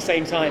at the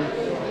same time,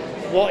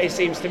 what it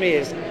seems to me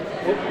is,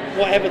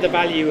 whatever the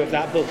value of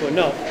that book or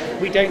not,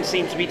 we don't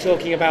seem to be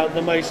talking about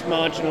the most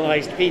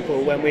marginalised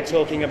people when we're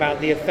talking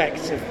about the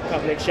effects of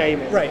public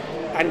shaming. Right.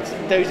 And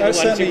those are the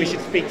ones who we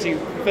should speak to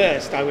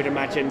first, I would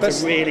imagine, to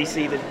really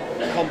see the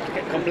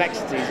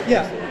complexities of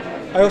this.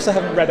 I also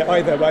haven't read it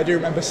either, but I do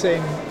remember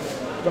seeing,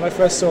 when I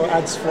first saw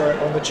ads for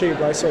it on the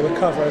tube, I saw the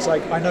cover, I was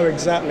like, I know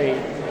exactly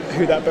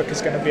who that book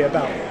is going to be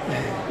about.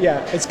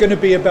 Yeah, it's going to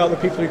be about the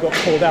people who got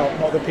called out,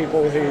 not the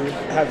people who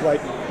have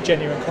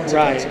genuine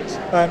consequences.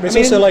 Right. It's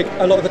also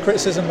a lot of the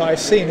criticism that I've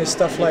seen is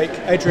stuff like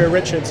Adria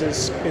Richards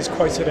is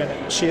quoted in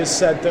it. She has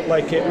said that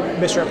it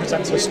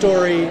misrepresents her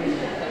story,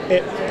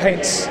 it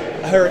paints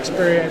her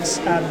experience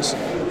and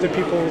the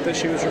people that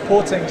she was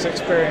reporting's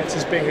experience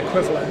as being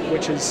equivalent,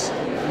 which is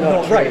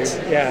not right.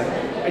 Yeah,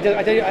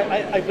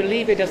 I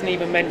believe it doesn't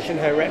even mention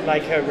her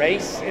her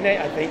race in it.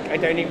 I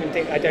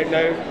don't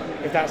know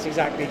if that's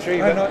exactly true.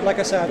 But, like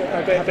I said,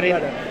 I haven't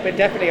read it. But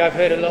definitely, I've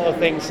heard a lot of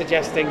things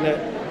suggesting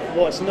that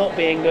what's not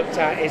being looked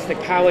at is the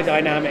power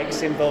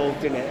dynamics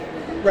involved in it.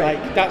 Right.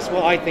 That's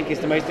what I think is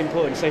the most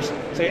important. So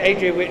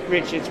Adria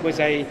Richards was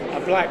a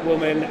black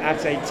woman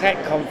at a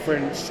tech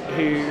conference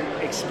who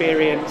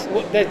experienced.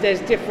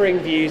 There's differing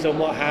views on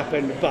what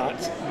happened,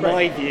 but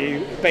my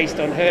view,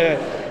 based on her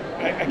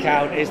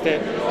account, is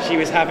that she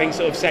was having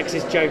sort of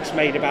sexist jokes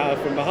made about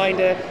her from behind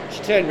her.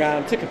 She turned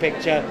around, took a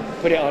picture,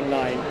 put it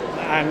online,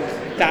 and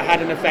that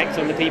had an effect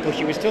on the people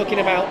she was talking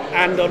about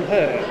and on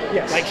her.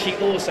 Yes. She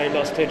also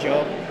lost her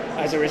job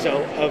as a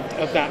result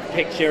of that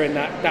picture and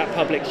that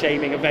public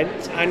shaming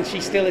event, and she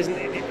still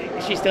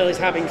is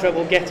having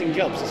trouble getting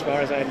jobs, as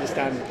far as I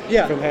understand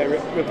from her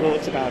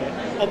reports about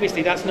it.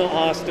 Obviously that's not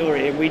our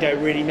story and we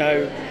don't really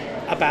know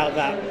about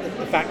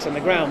the facts on the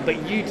ground,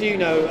 but you do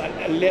know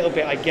a little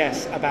bit, I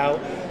guess, about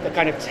the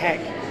kind of tech,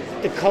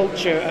 the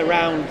culture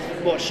around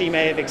what she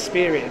may have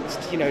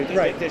experienced,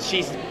 that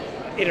she's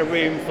in a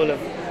room full of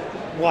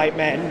white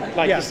men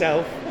like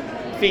yourself,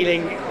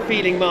 feeling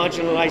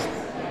marginalised.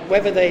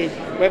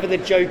 Whether the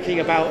joking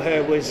about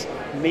her was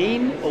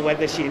mean or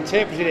whether she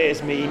interpreted it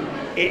as mean,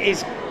 it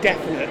is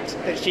definite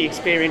that she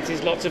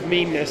experiences lots of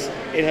meanness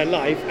in her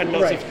life and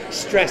lots of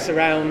stress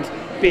around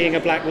being a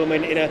black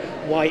woman in a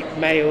white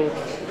male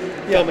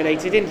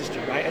dominated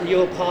industry, right? And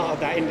you're part of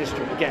that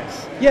industry, I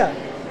guess. Yeah.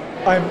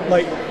 I'm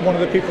one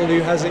of the people who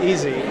has it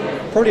easy.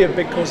 Probably a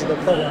big cause of the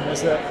problem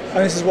is that,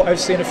 and this is what I've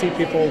seen a few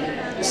people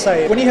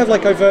say, when you have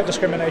overt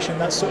discrimination,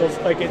 that's sort of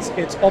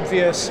it's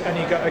obvious and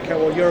you go, okay,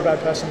 well, you're a bad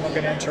person, I'm not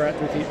going to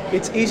interact with you.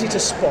 It's easy to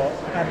spot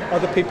and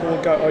other people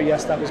will go, oh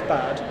yes, that was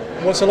bad.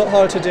 What's a lot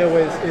harder to deal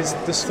with is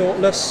this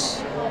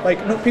thoughtless,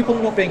 people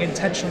not being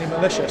intentionally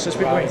malicious, just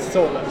people being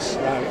thoughtless.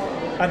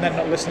 Right. and then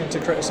not listening to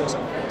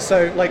criticism.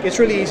 So like it's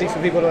really easy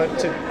for people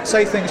to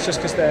say things just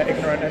because they're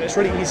ignorant, and it's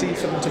really easy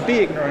for them to be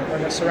ignorant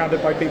when they're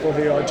surrounded by people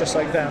who are just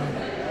like them,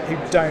 who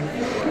don't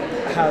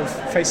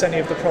face any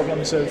of the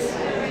problems of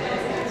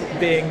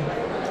being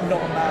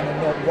not a man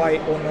or not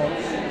white or not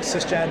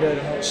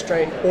cisgendered or not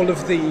straight, all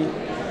of the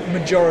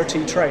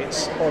majority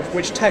traits of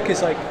which tech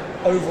is like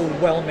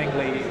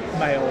overwhelmingly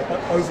male,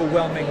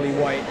 overwhelmingly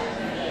white.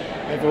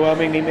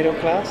 Overwhelmingly middle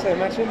class, I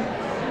imagine?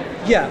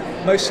 Yeah,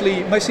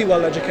 mostly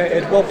well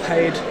educated, well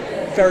paid,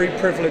 very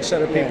privileged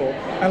set of people.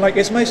 Yeah. And like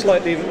it's most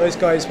likely that those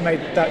guys made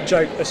that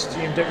joke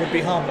assumed it would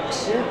be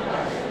harmless. Yeah.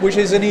 Which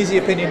is an easy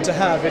opinion to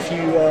have if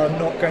you are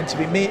not going to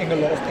be meeting a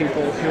lot of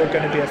people who are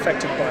going to be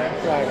affected by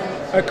it. Right.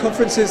 At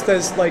conferences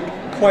there's like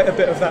quite a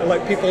bit of that,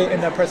 like people in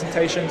their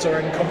presentations or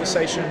in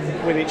conversation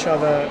with each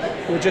other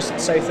will just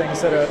say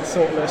things that are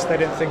thoughtless. They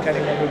didn't think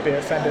anyone would be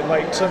offended.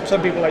 Like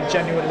some people are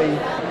genuinely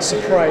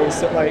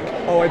surprised that like,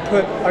 oh,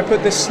 I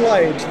put this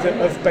slide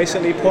of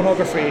basically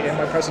pornography in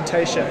my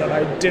presentation and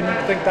I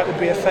didn't think that would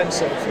be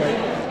offensive.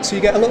 Like, so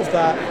you get a lot of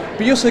that,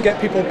 but you also get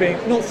people being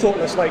not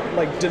thoughtless,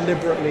 like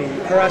deliberately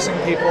harassing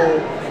people,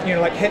 you know,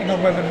 like hitting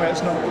on women where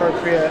it's not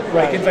appropriate,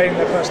 like invading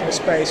their personal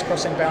space,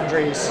 crossing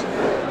boundaries,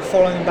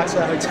 following them back to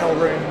their hotel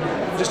room,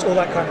 just all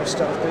that kind of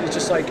stuff. But it's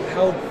just like,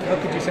 how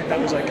could you think that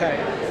was okay?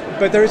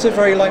 But there is a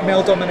very like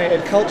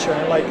male-dominated culture,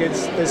 and like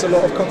there's a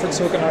lot of conference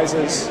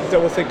organisers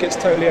that will think it's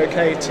totally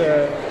okay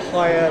to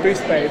hire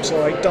booth babes or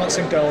like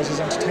dancing girls as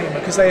entertainment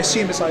because they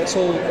assume it's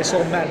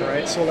all men,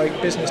 right? It's all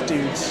like business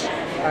dudes,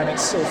 and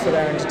it's all for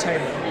their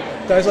entertainment.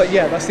 There's like,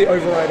 yeah, that's the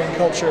overriding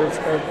culture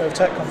of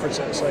tech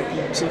conferences. Like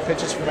you see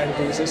pictures from any of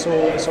these, it's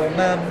all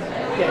men.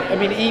 Yeah, I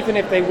mean, even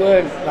if they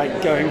weren't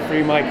like going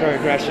through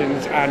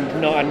microaggressions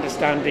and not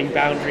understanding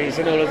boundaries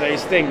and all of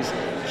those things,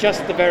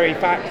 just the very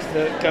fact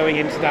that going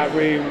into that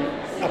room,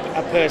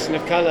 a person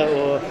of colour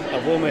or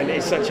a woman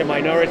is such a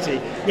minority,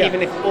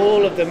 even if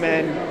all of the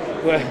men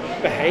were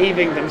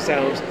behaving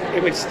themselves,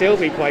 it would still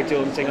be quite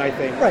daunting, I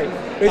think. Right.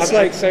 It's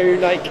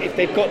if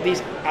they've got these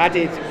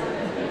added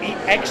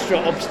extra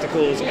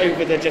obstacles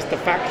over just the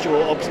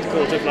factual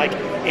obstacles of like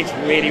it's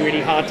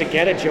really hard to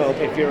get a job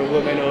if you're a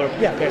woman or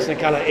a person of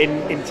colour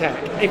in tech.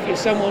 If you're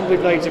someone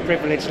with loads of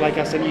privilege like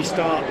us and you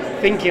start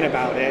thinking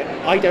about it,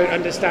 I don't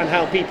understand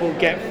how people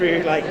get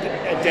through like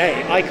a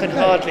day. I can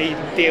hardly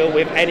deal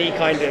with any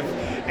kind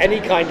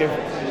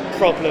of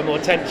problem or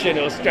tension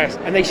or stress,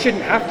 and they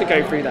shouldn't have to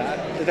go through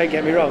that. So don't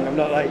get me wrong, I'm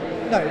not like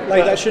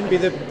that shouldn't be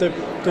the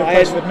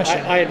place of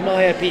admission. I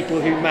admire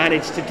people who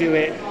manage to do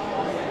it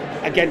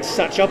against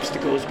such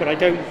obstacles, but I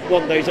don't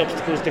want those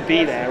obstacles to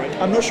be there.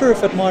 I'm not sure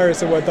if admire is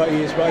the word that I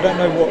use, but I don't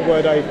know what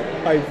word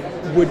I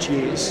would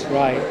use.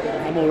 Right.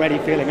 I'm already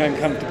feeling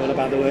uncomfortable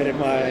about the word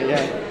admire,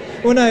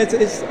 yeah. Well, no,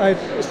 it's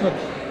not...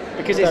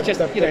 Because it's just,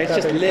 it's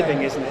just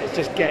living, isn't it? It's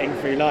just getting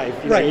through life.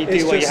 You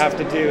do what you have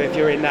to do if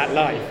you're in that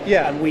life.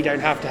 Yeah. And we don't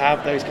have to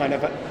have those kind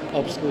of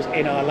obstacles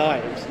in our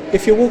lives.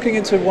 If you're walking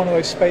into one of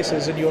those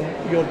spaces and you're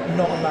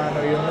not a man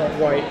or you're not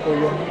white or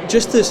you're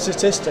just the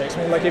statistics,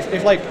 I mean, like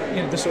if like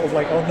the sort of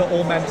like not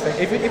all men thing,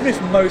 even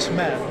if most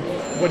men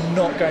were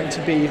not going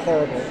to be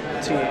horrible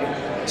to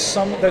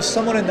you, there's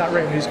someone in that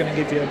room who's going to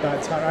give you a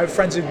bad time. I have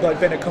friends who've like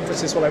been at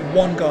conferences where like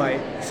one guy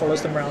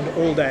follows them around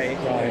all day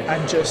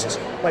and just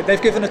like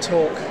they've given a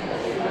talk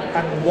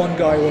and one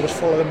guy will just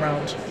follow them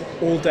around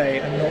all day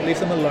and not leave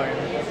them alone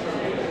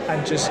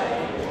and just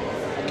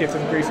give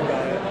them grief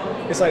about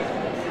it. It's like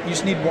you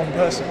just need one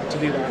person to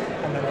do that,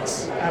 and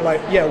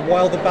then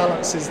while the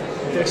balance is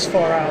this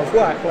far out of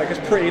whack, like it's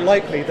pretty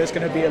likely there's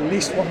going to be at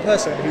least one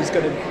person who's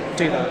going to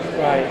do that.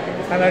 Right.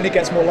 And it only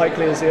gets more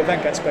likely as the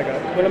event gets bigger.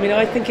 Well, I mean,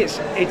 I think it's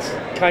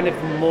kind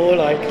of more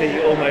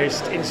likely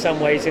almost in some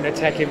ways in a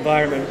tech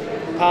environment,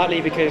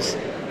 partly because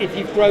if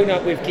you've grown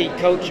up with geek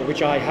culture,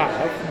 which I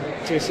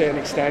have to a certain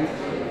extent,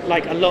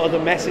 like a lot of the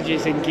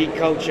messages in geek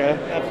culture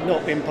have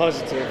not been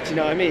positive. Do you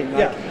know what I mean?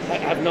 Like,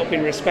 have not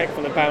been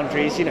respectful of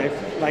boundaries.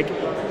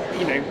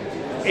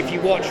 If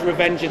you watch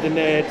Revenge of the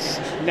Nerds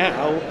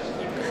now,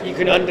 you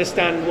can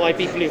understand why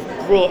people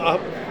who've brought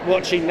up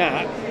watching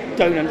that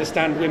don't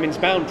understand women's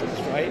boundaries,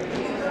 right?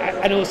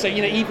 And also,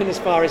 even as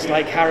far as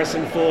like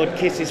Harrison Ford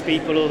kisses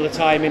people all the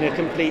time in a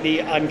completely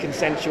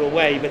unconsensual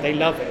way, but they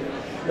love it.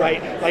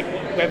 Right, like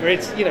whether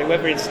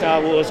it's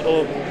Star Wars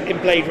or in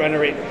Blade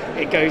Runner,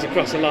 it goes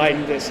across a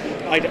line that's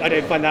I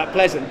don't find that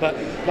pleasant. But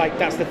like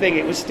that's the thing,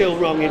 it was still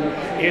wrong in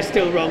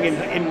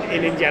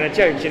Indiana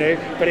Jones,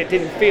 but it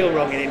didn't feel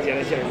wrong in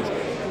Indiana Jones.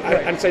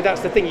 And so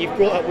that's the thing. You've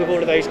brought up with all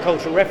of those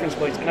cultural reference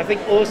points, and I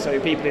think also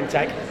people in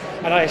tech,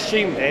 and I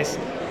assume this,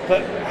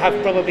 but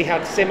have probably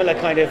had similar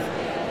kind of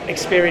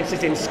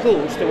experiences in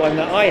schools, the one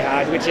that I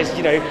had, which is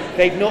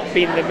they've not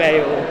been the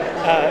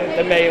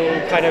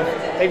male kind of,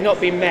 they've not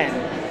been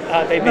men.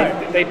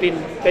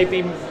 They've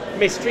been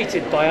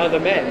mistreated by other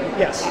men.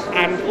 Yes.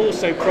 And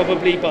also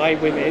probably by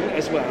women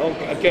as well,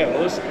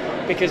 girls,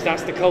 because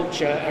that's the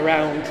culture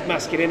around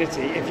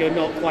masculinity. If you're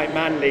not quite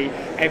manly,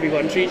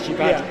 everyone treats you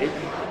badly.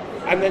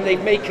 Yeah. And then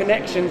they've made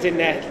connections in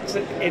their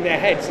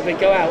head, so they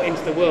go out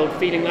into the world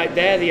feeling like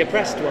they're the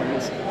oppressed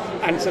ones.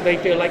 and so they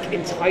feel like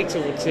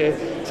entitled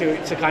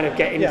to kind of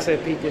get into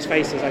people's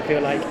faces, I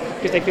feel like,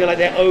 because they feel like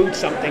they're owed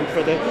something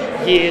for the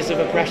years of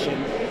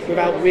oppression,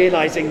 without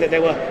realising that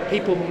there were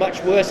people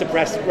much worse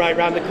oppressed right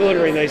around the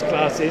corner in those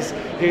classes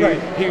who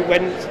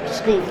when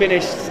school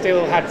finished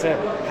still had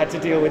to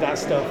deal with that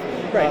stuff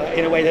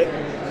in a way that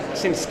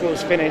since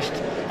school's finished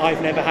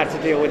I've never had to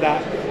deal with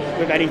that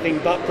with anything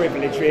but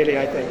privilege, really,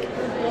 I think.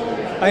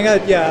 I think I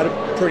had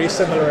a pretty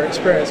similar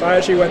experience. I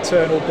actually went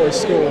to an all-boys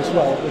school as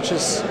well, which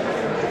is,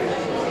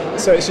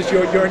 so it's just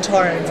your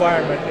entire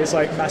environment is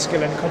like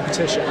masculine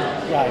competition.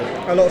 Right.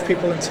 A lot of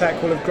people in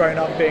tech will have grown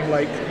up being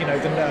like, you know,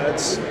 the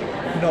nerds,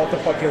 not the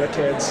popular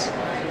kids.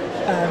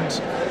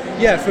 And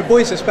yeah, for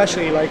boys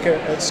especially, like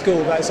at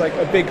school, that's like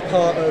a big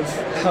part of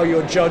how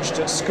you're judged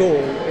at school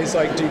is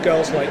like, do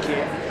girls like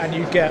you? And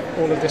you get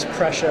all of this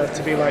pressure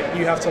to be like,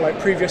 you have to like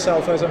prove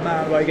yourself as a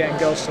man by getting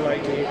girls to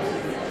like you,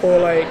 or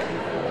like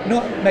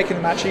not making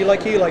them actually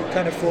like you, like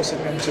kind of forcing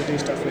them to do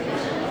stuff with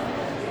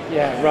you.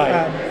 Yeah,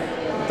 right.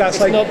 That's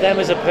it's like not them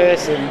as a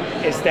person;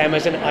 it's them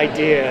as an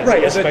idea.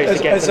 Right, as an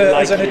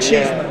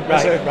achievement,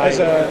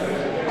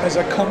 as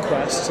a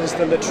conquest, is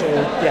the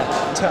literal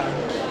term.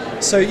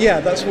 So yeah,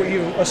 that's what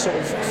you are sort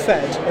of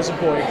fed as a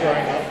boy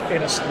growing up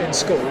in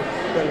school,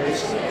 at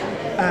least.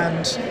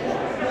 And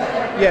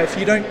yeah, if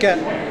you don't get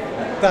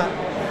that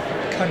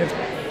kind of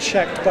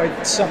checked by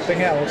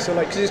something else, or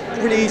like, because it's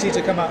really easy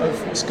to come out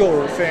of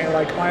school feeling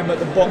like I'm at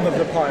the bottom of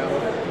the pile,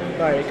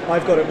 like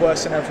I've got it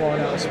worse than everyone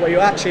else, where you're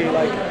actually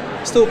like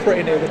still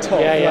pretty near the top.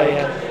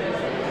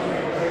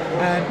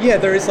 And yeah,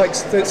 there is like,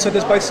 so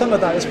there's both some of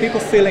that, there's people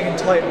feeling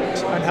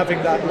entitled and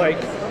having that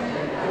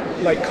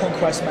like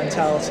conquest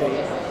mentality,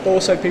 but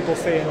also people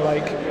feeling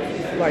like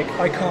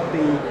I can't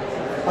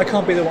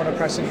be the one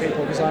oppressing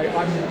people because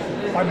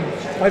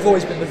I've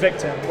always been the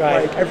victim.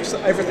 Right. Like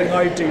everything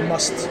I do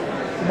must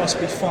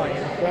be fine.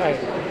 Right.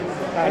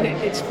 And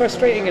it's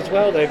frustrating as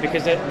well, though,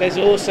 because there's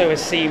also a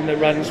seam that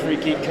runs through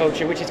geek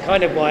culture, which is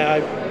kind of why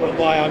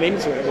I'm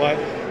into it.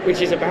 Which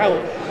is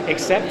about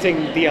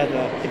accepting the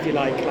other, if you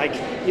like. Like,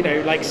 you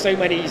know, like so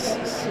many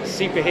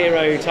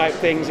superhero type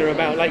things are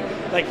about, like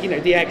you know,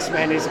 the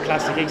X-Men is a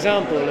classic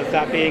example of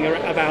that being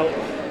about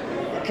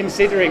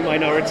considering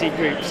minority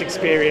groups'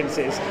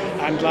 experiences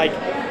and like,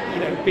 you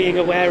know, being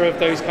aware of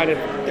those kind of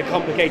the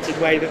complicated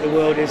way that the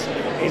world is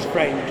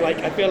framed. Like,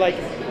 I feel like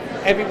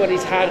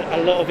everybody's had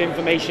a lot of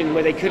information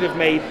where they could have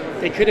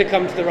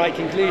come to the right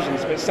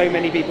conclusions, but so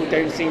many people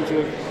don't seem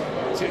to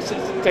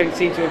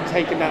have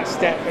taken that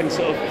step and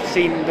sort of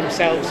seen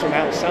themselves from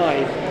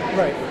outside.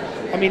 Right.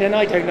 I mean, and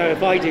I don't know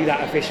if I do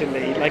that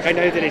efficiently. Like, I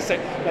know that it's like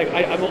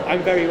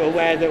I'm very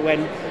aware that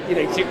when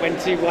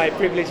two white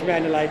privileged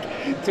men are like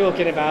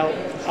talking about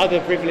other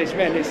privileged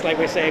men, it's like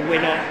we're saying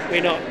we're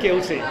not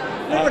guilty.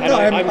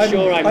 I'm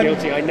sure I'm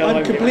guilty. I know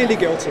I'm completely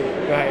guilty.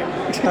 Right.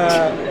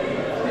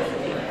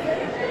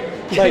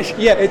 Like,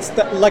 yeah, it's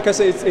that, like I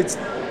say, it's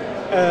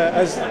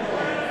as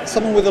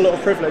someone with a lot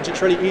of privilege,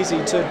 it's really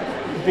easy to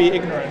be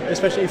ignorant,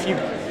 especially if you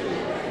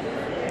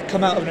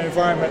come out of an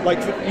environment like,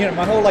 you know,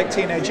 my whole like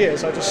teenage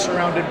years, I was just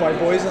surrounded by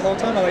boys the whole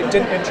time. I like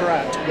didn't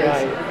interact with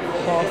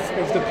half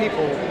of the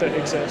people that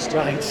exist.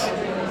 Right.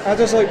 And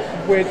there's like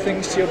weird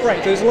things to your brain.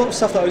 There's a lot of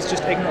stuff that I was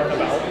just ignorant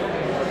about,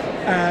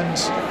 and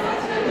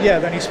yeah,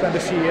 then you spend a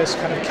few years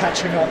kind of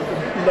catching up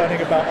and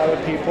learning about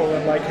other people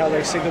and like how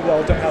they see the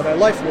world and how their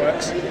life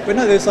works. But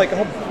no, there's like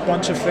a whole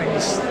bunch of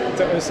things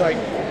that was like,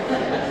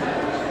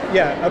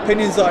 yeah,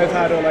 opinions that I've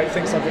had or like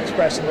things I've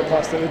expressed in the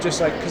past that were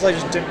just like, because I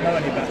just didn't know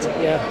any better.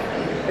 Yeah.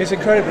 It's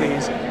incredibly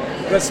easy.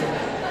 That's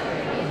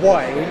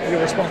why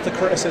your response to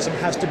criticism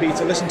has to be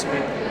to listen to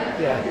people.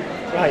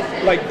 Yeah, right.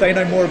 Like, they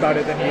know more about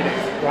it than you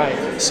do.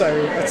 Right.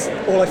 So that's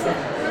all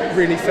I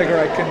really figure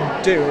I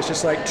can do is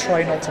just like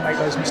try not to make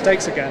those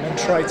mistakes again and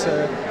try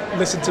to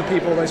listen to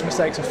people those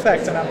mistakes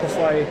affect and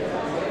amplify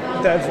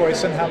their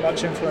voice and how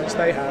much influence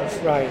they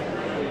have. Right.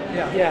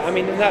 Yeah. Yeah, I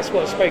mean, and that's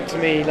what spoke to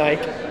me,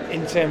 like,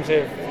 in terms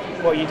of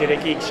what you did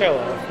at Geek Show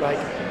Off. Like,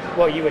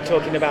 what you were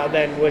talking about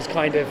then was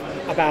kind of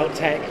about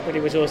tech, but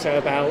it was also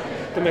about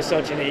the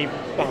misogyny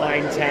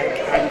behind tech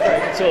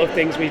and sort of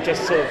things we've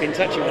just sort of been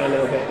touching on a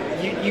little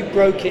bit. You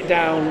broke it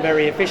down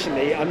very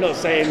efficiently. I'm not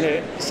saying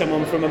that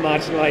someone from a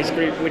marginalised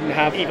group wouldn't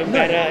have even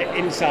better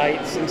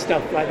insights and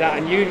stuff like that,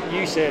 and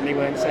you certainly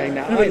weren't saying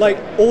that. No, but like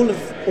all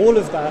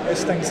of that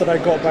is things that I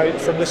got about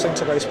from listening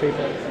to those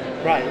people.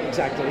 Right,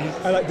 exactly.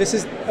 This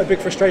is a big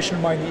frustration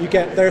of mine that you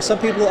get. There are some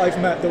people that I've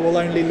met that will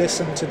only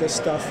listen to this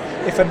stuff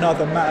if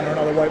another man or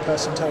another white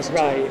person tells them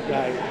to.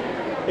 Right.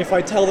 If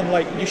I tell them,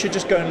 like, you should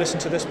just go and listen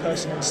to this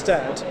person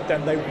instead,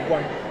 then they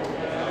won't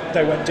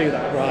do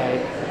that. Right.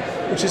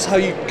 Which is how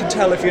you can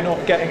tell if you're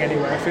not getting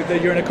anywhere.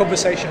 If you're in a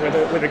conversation with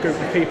a group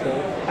of people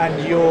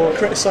and you're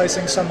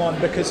criticising someone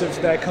because of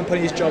their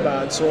company's job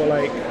ads or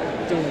like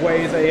the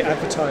way they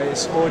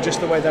advertise or just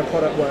the way their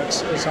product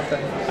works or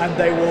something, and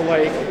they will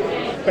like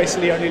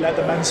basically only let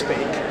the men speak,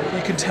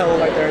 you can tell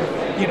like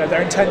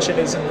their intention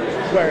isn't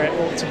where it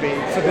ought to be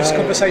for this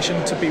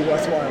conversation to be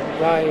worthwhile.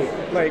 Right.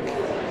 Like,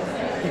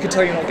 you can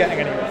tell you're not getting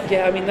anywhere.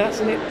 Yeah, I mean that's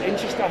an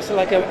interesting. That's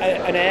like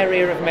an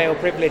area of male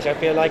privilege. I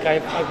feel like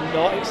I've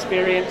not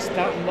experienced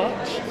that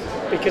much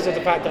because of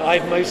the fact that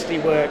I've mostly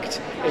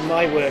worked in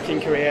my working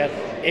career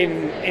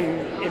in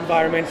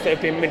environments that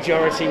have been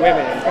majority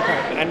women.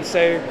 Okay. And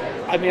so,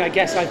 I mean, I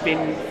guess I've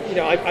been, you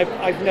know,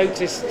 I've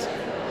noticed.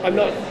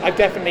 I've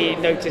definitely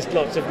noticed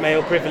lots of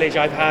male privilege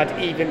I've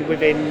had even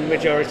within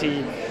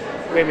majority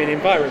women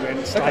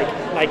environments. Okay.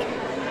 Like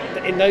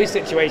in those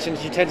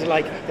situations, they tend to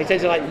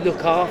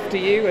look after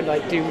you and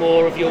like do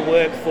more of your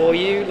work for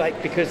you,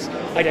 like because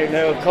I don't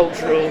know, of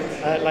cultural,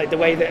 like the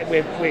way that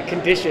we're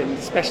conditioned,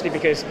 especially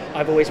because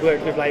I've always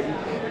worked with like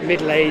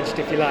middle-aged,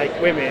 if you like,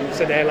 women,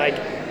 so they're like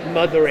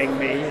mothering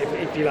me,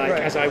 if you like,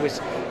 right. as I was,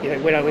 you know,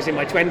 when I was in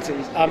my 20s,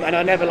 and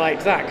I never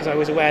liked that because I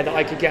was aware that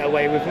I could get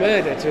away with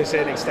murder to a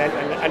certain extent,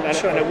 and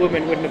Sure. and a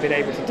woman wouldn't have been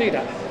able to do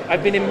that.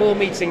 I've been in more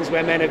meetings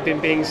where men have been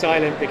being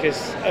silent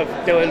because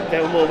there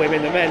were more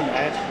women than men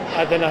there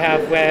than I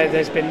have where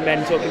there's been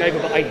men talking over.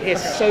 But I hear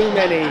so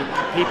many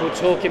people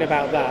talking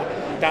about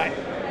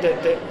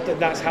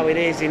that's how it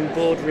is in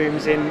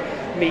boardrooms, in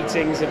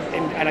meetings,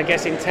 and I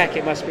guess in tech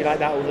it must be like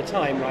that all the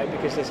time, right?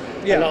 Because there's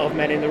a lot of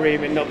men in the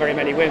room and not very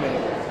many women.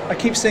 I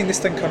keep seeing this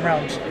thing come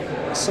round.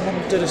 Someone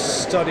did a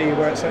study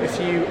where it's like if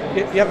you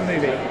have a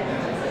movie,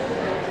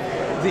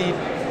 the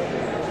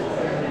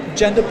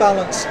gender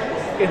balance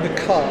in the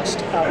cast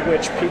at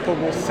which people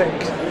will think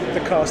the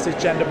cast is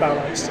gender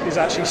balanced is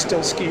actually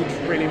still skewed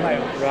really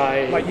male.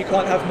 Right. Like you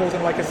can't have more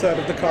than like a third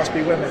of the cast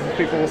be women.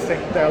 People will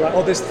think they're like,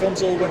 oh, this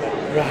film's all women.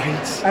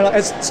 Right. And like,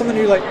 as someone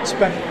who like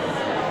spent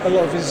a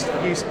lot of his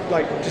youth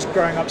like just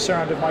growing up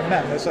surrounded by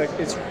men, it's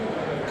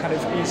kind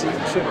of easy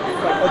to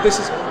like, oh,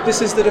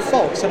 this is the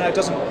default, so now it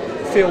doesn't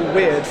feel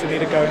weird for me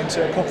to go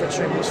into a conference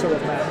room that's full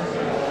of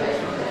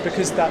men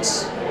because that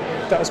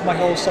was my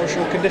whole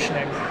social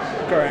conditioning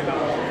growing up.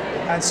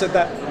 And so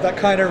that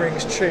kind of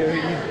rings true.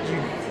 You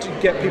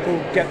get people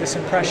get this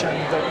impression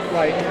that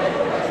like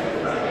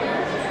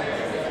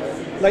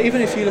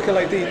even if you look at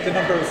like the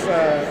number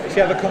of if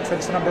you have a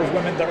conference, the number of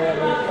women that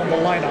are on the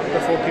lineup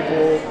before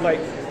people like,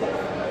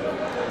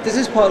 this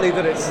is partly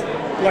that it's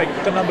like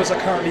the numbers are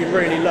currently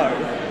really low,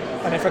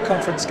 and if a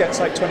conference gets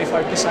like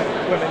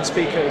 25% women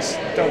speakers,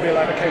 they'll be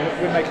like, okay,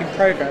 we're making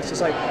progress.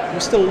 It's like we're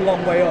still a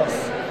long way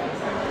off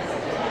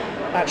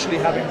actually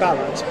having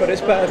balance, but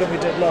it's better than we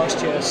did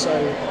last year, so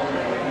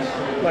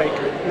like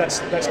let's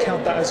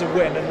count that as a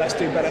win and let's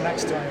do better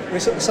next time.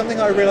 It's something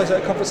I realised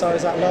at a conference I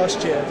was at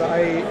last year,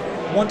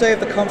 that one day of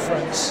the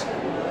conference,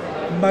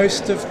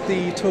 most of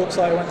the talks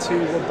I went to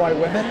were by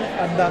women,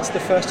 and that's the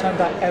first time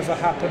that ever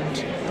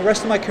happened. The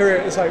rest of my career,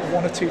 it was like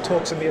one or two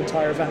talks in the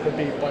entire event would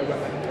be by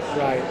women.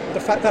 Right. The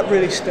fact that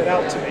really stood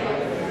out to me,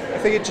 I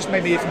think it just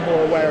made me even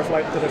more aware of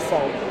like the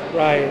default.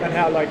 Right. And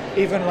how like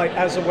even like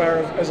as aware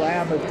of as I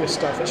am of this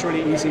stuff, it's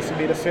really easy for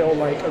me to feel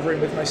like a room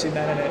with mostly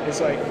men in it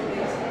is like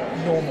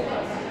normal.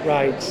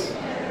 Right.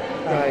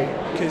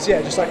 Right. Because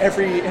just like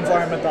every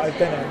environment that I've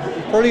been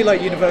in, probably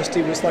like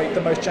university was like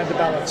the most gender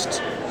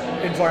balanced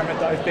environment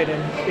that I've been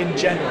in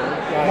general.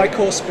 Right. My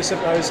course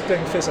specifically, I was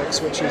doing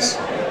physics, which is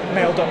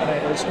male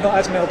dominated, not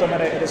as male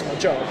dominated as my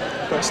job,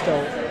 but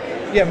still.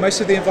 Yeah,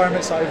 most of the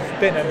environments that I've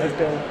been in have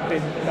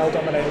been male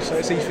dominated, so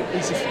it's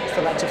easy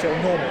for that to feel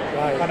normal.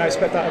 Right. And I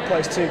expect that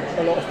applies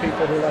to a lot of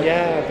people who like.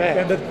 Yeah, I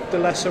bet. And the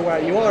less aware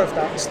you are of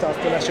that stuff,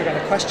 the less you're going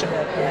to question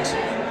it.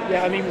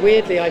 Yeah, I mean,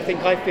 weirdly, I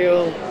think I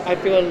feel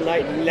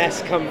like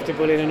less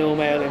comfortable in an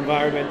all-male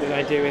environment than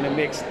I do in a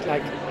mixed,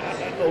 like,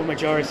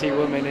 all-majority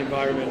woman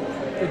environment.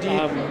 Do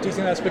you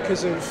think that's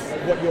because of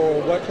what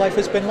your work life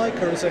has been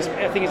like, or is it?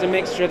 I think it's a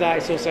mixture of that.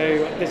 It's also,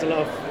 there's a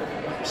lot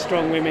of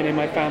strong women in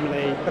my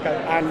family, okay.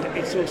 And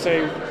it's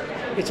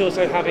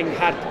also having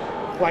had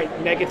quite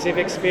negative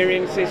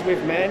experiences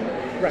with men.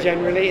 Right.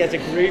 Generally, as a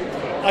group,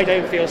 I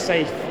don't feel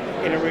safe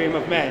in a room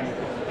of men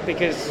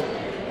because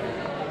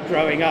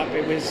growing up,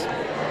 it was.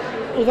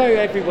 Although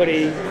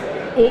everybody,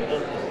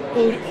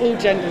 all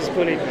genders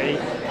bullied me,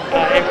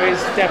 it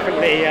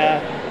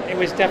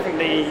was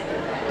definitely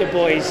the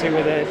boys who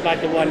were the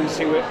ones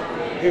who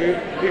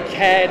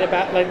cared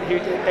about, like, who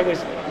there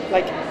was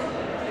like.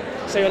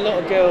 So a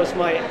lot of girls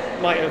might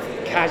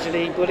have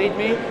casually bullied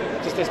me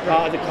just as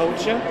part of the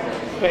culture,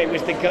 but it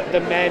was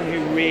the men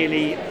who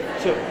really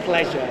took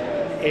pleasure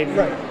in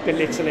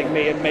belittling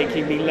me and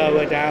making me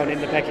lower down in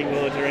the pecking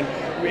order, and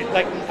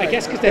I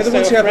guess because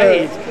they're so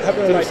afraid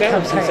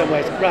themselves in some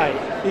ways. Right.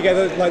 You get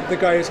the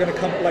guy who's going to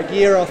come like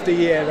year after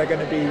year. They're going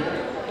to be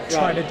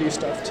trying to do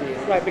stuff to you.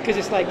 Right. Because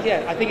it's like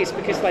I think it's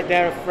because like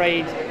they're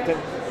afraid that.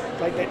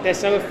 Like they're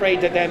so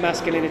afraid that their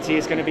masculinity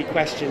is going to be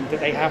questioned that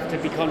they have to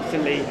be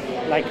constantly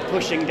like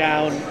pushing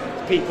down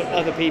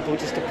other people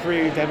just to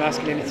prove their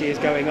masculinity is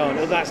going on.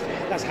 Well, that's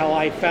how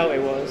I felt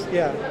it was.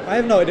 Yeah, I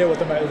have no idea what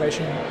the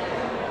motivation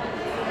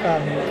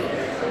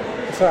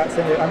for that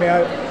thing is. I mean,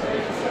 I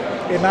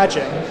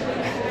imagine.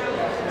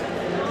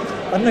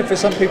 I don't know. For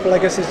some people, I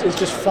guess it's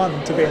just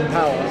fun to be in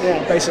power.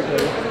 Yeah.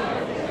 Basically.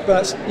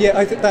 But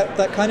I think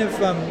that kind of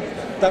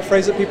that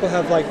phrase that people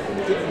have, like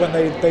when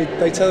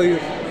they tell you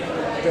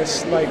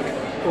this, like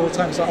all the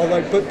time. It's like, oh,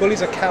 like,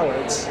 bullies are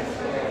cowards.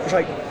 It's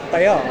like,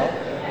 they are.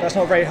 That's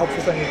not a very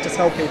helpful thing to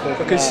tell people,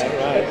 because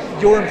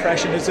your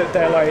impression is that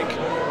they're like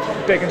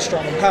big and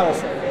strong and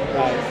powerful.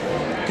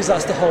 Right. Because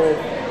that's the whole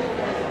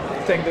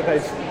thing that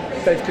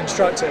they've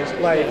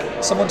constructed.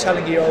 Like someone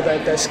telling you, oh,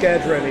 they're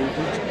scared, really.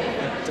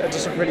 It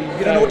doesn't really.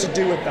 You don't know what to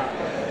do with that.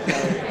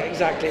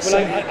 Exactly.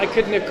 Well, I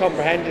couldn't have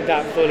comprehended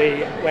that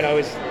fully when I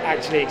was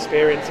actually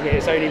experiencing it.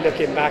 It's only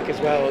looking back as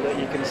well that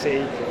you can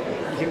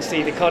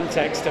see the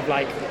context of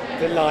like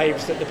the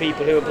lives that the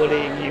people who are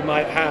bullying you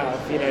might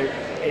have. You know,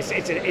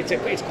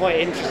 it's quite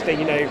interesting.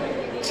 You know,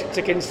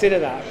 to consider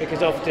that,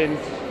 because often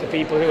the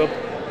people who are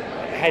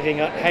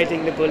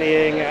heading the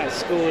bullying at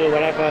school or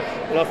whatever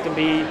will often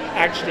be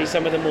actually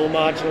some of the more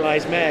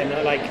marginalised men,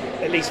 like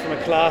at least from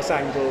a class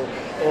angle,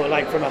 or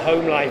like from a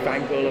home life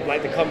angle of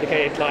like the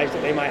complicated lives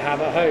that they might have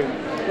at home.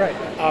 Right.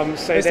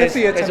 So there's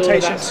definitely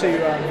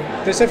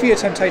a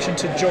temptation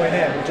to join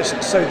in,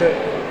 just so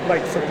that,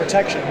 like, for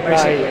protection,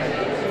 basically.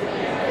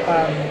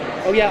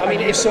 Right. Oh yeah, I mean,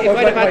 if I'd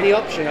have had the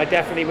option, I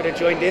definitely would have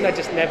joined in. I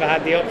just never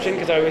had the option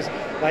because I was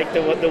like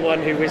the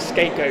one who was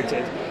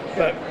scapegoated.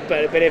 But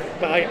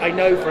I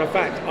know for a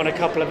fact on a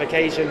couple of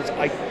occasions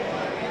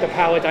the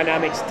power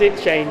dynamics did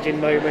change in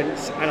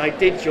moments, and I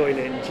did join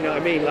in. Do you know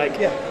what I mean? Like,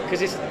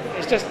 because it's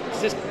just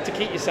to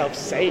keep yourself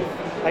safe,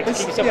 like to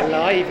keep yourself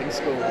alive in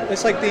school.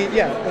 It's like the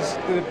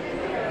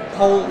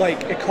whole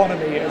like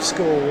economy of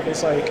school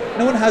is like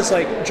no one has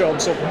like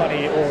jobs or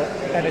money or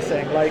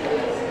anything. Like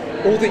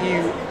all that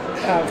you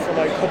have for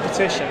like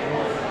competition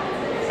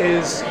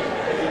is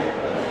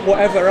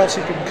whatever else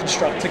you can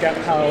construct to get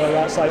power, whether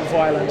that's like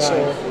violence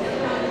or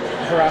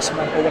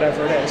harassment or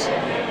whatever it is.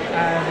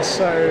 And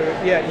so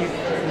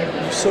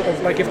you sort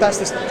of like, if that's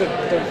the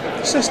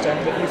system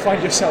that you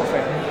find yourself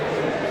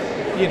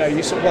in, you know,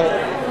 you sort of,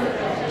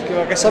 well,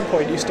 like at some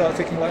point you start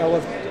thinking like, oh,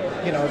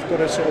 I've got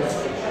to sort of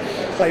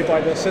play by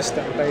the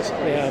system,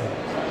 basically.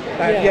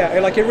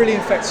 And like it really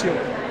affects your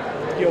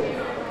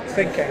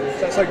thinking.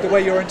 That's like the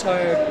way your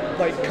entire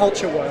like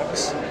culture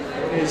works,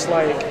 is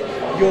like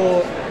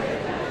you're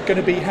going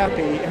to be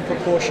happy in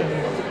proportion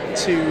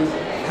to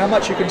how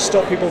much you can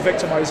stop people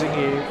victimizing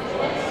you,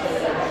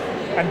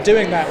 and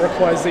doing that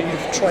requires that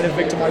you try to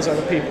victimize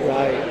other people.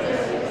 Right.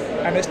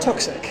 And it's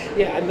toxic.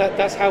 Yeah, and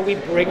that's how we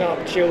bring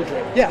up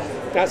children. Yeah.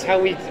 That's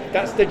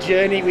the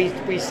journey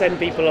we send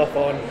people off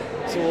on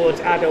towards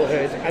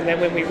adulthood. And then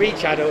when we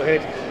reach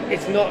adulthood,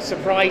 it's not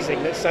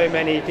surprising that so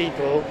many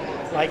people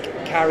like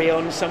carry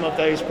on some of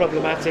those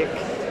problematic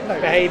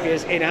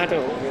behaviors in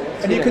adulthood.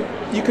 And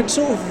you can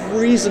sort of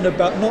reason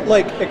about, not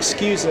like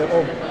excuse it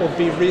or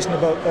be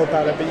reasonable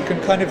about it, but you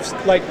can kind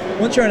of like,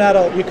 once you're an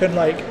adult, you can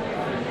like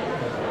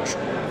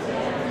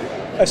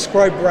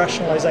ascribe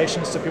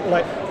rationalizations to people.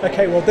 Like,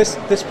 okay, well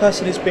this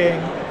person is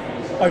being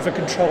over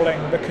controlling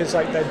because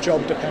like their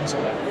job depends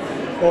on it,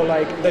 or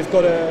like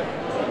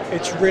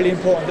it's really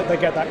important that they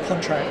get that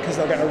contract because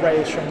they'll get a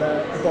raise from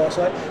their boss.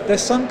 Like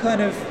there's some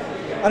kind of,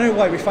 I don't know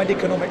why we find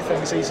economic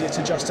things easier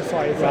to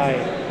justify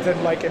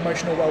than like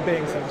emotional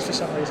well-being things for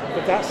some reason.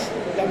 But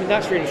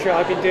that's really true.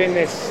 I've been doing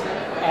this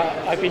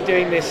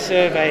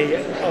survey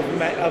of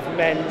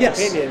men's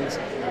opinions,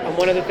 and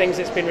one of the things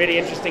that's been really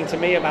interesting to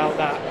me about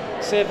that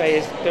survey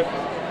is that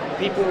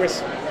people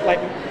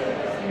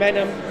men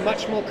are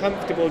much more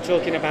comfortable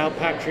talking about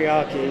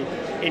patriarchy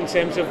in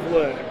terms of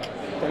work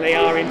than they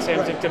are in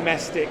terms of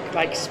domestic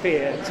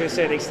sphere to a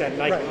certain extent.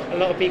 A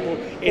lot of people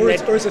or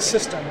as a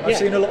system. I've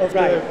seen a lot of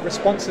the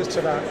responses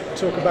to that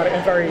talk about it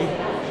in very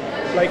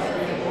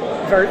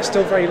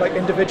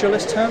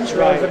individualist terms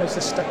rather than as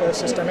a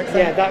systemic thing.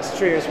 Yeah, that's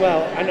true as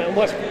well. And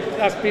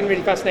that's been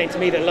really fascinating to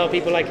me, that a lot of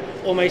people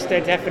almost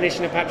their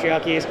definition of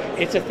patriarchy is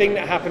it's a thing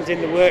that happens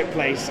in the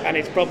workplace and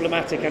it's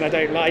problematic and I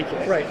don't like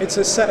it. Right, it's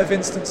a set of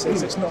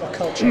instances, it's not a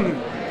culture.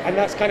 And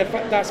that's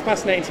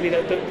fascinating to me,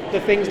 that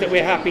the things that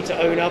we're happy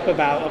to own up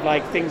about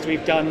of things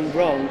we've done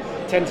wrong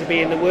tend to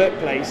be in the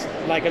workplace.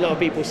 Like a lot of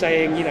people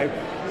saying,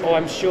 oh,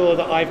 I'm sure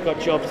that I've got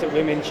jobs that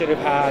women should have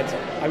had.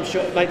 I'm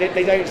sure,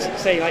 they don't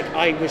say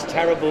I was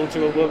terrible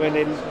to a woman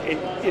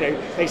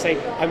they say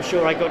I'm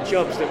sure I got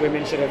jobs that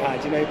women should have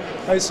had.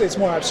 It's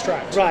more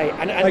abstract. Right,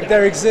 and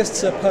there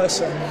exists a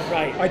person.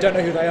 Right. I don't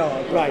know who they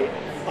are. Right.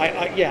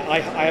 I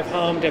have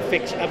harmed a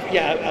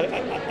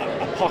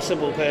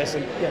possible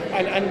person. Yeah.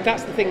 And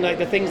that's the thing.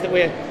 The things that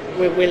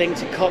we're willing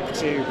to cop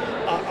to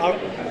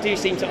do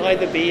seem to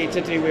either be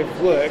to do with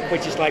work,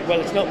 which is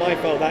well, it's not my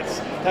fault.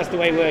 That's the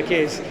way work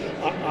is.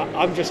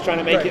 I'm just trying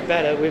to make it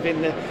better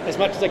within as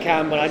much as I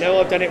can, but I know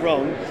I've done it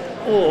wrong.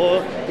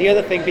 Or the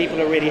other thing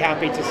people are really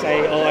happy to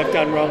say, oh, I've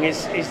done wrong,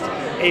 is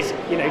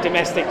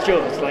domestic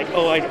chores.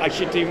 I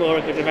should do more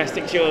of the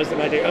domestic chores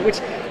than I do. Which,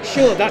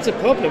 sure, that's a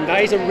problem.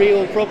 That is a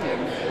real problem.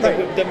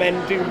 Right. The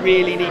men do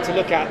really need to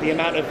look at the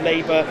amount of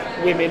labour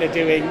women are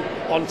doing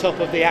on top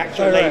of the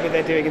actual labour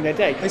they're doing in their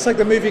day. It's like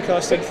the movie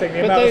casting thing.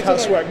 The amount of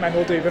housework men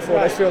will do before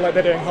they feel like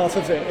they're doing half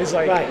of it is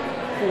way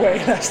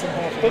less than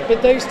half.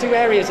 But those two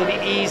areas are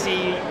the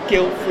easy,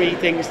 guilt-free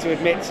things to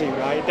admit to,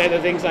 right? They're the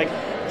things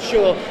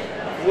sure,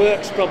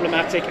 work's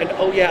problematic, and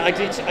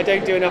I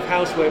don't do enough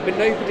housework, but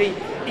nobody,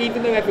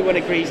 even though everyone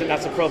agrees that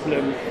that's a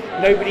problem,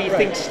 nobody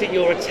thinks that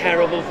you're a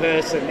terrible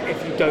person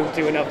if you don't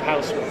do enough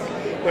housework.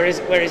 Whereas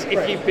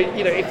if you've been,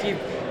 if you've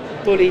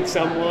bullied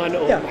someone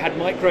or had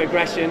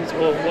microaggressions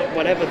or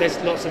whatever, there's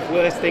lots of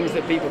worse things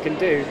that people can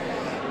do.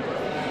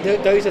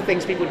 Those are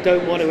things people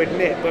don't want to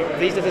admit, but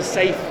these are the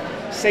safe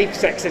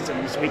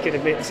sexisms we can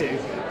admit to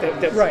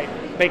that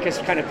make us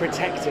kind of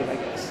protected, I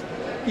guess.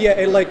 Yeah,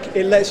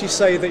 it lets you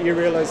say that you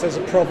realise there's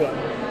a problem,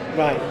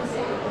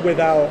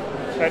 without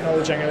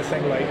acknowledging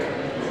anything like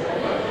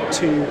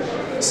too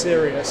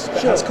serious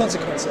that has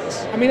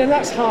consequences. I mean, and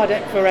that's hard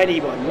for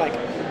anyone. Like,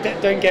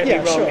 don't get me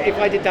wrong. Sure. If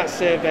I did that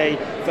survey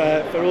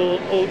for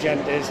all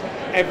genders,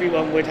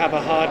 everyone would have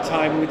a hard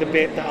time with the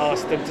bit that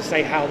asked them to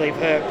say how they've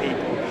hurt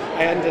people.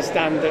 I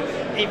understand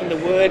that even the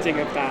wording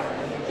of that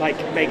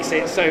makes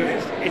it so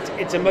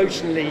it's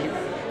emotionally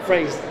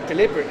phrased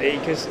deliberately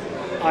because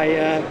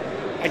I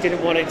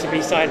didn't want it to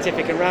be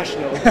scientific and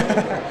rational.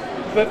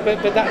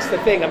 but that's the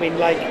thing. I mean,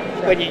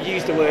 when you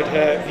use the word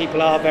hurt,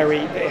 people are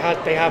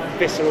they have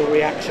visceral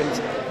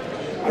reactions.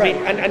 I mean,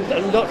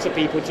 and lots of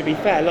people, to be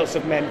fair, lots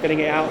of men filling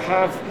it out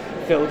have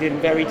filled in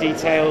very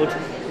detailed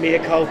mea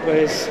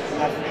culpas,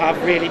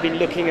 have really been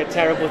looking at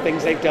terrible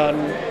things they've done,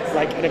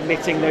 and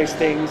admitting those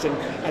things,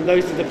 and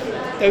those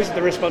are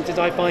the responses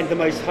I find the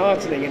most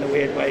heartening in a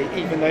weird way,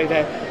 even though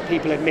they're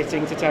people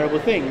admitting to terrible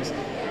things.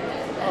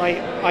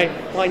 I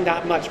find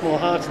that much more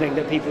heartening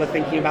that people are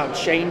thinking about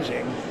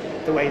changing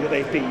the way that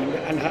they've been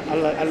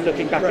and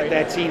looking back at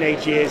their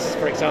teenage years,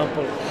 for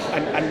example,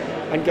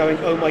 and going,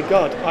 oh my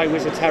God, I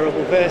was a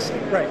terrible person.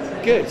 Right.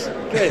 Good.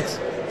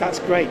 That's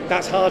great.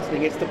 That's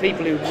heartening. It's the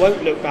people who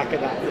won't look back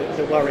at that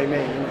worry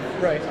me.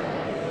 Right.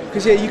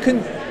 Because you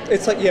can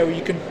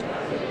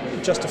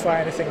justify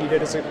anything you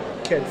did as a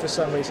kid for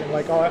some reason.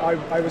 Like,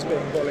 I was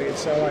being bullied,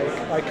 so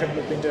I couldn't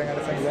have been doing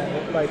anything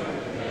wrong.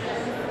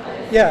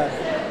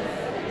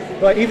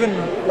 But even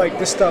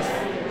the stuff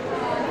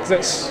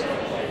that's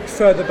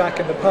further back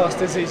in the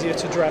past is easier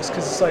to address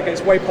because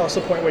it's way past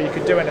the point where you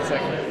could do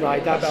anything.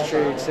 Right, that's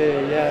true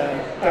too.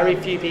 Yeah, very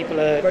few people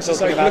are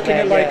talking about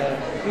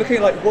looking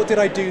at what did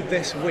I do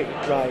this week?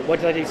 Right, what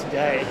did I do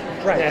today?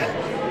 Right,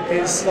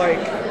 it's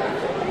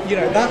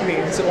that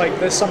means that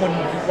there's someone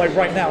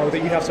right now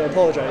that you have to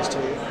apologise to.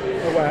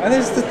 And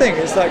this is the thing,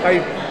 is I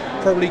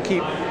probably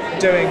keep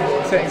doing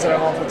things that are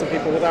harmful to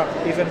people without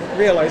even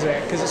realising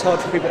it because it's hard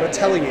for people to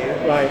tell you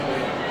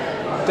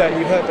that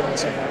you hurt them in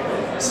some way.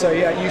 So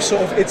you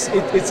sort of it's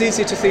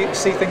easier to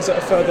see things that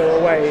are further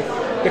away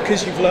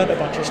because you've learned a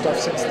bunch of stuff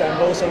since then,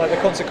 but also the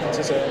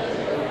consequences are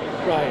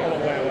a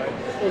long way away.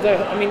 Although,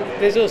 I mean,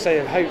 there's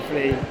also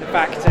hopefully the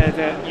factor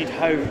that you'd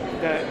hope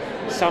that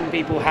some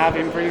people have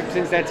improved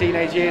since their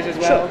teenage years as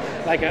well. Sure.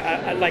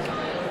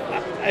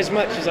 As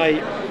much as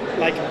I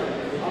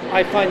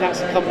find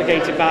that's a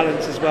complicated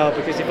balance as well,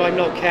 because if I'm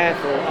not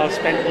careful, I'll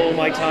spend all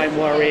my time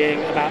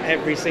worrying about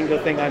every single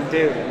thing I'm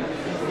doing,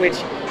 which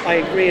I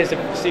agree as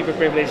a super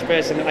privileged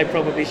person that I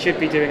probably should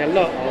be doing a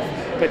lot of,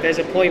 but there's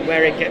a point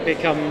where it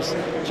becomes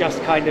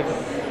just kind of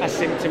a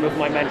symptom of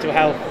my mental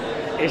health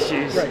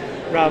issues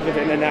rather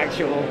than an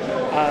actual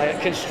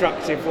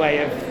constructive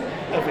way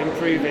of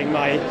improving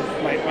my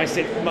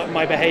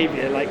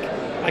behaviour.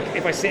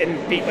 If I sit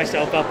and beat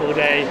myself up all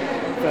day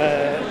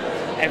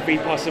for every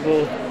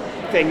possible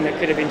thing that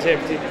could have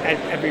interpreted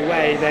every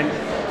way, then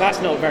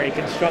that's not very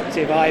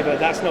constructive either.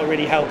 That's not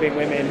really helping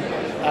women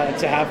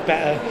to have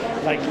better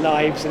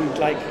lives and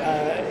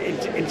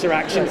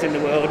interactions in the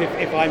world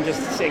if I'm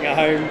just sitting at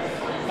home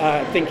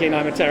thinking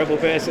I'm a terrible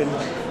person.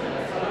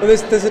 Well,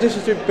 there's a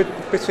difference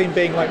between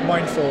being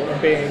mindful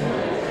and being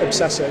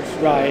obsessive,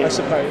 right? I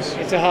suppose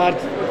that's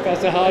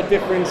a hard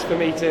difference for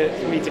me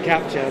to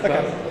capture,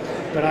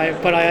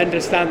 but I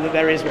understand that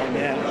there is one.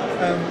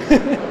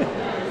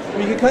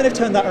 You can kind of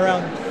turn that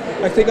around.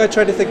 I think I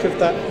try to think of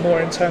that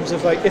more in terms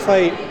of if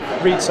I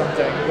read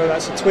something, whether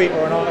that's a tweet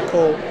or an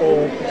article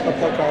or a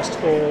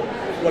podcast or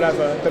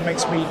whatever that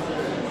makes me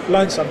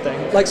learn something,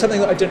 something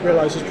that I didn't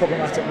realise was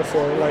problematic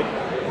before,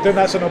 then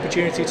that's an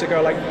opportunity to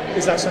go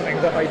is that something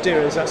that I do?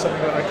 Is that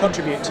something that I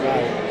contribute to?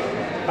 Right.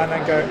 And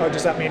then go,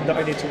 does that mean that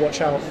I need to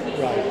watch out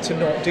to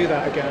not do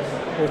that again,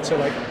 or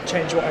to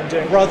change what I'm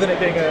doing, rather than it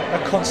being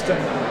a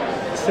constant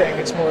thing?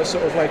 It's more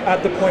sort of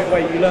at the point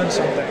where you learn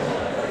something,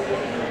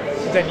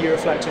 then you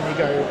reflect and you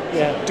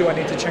go, do I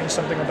need to change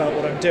something about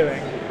what I'm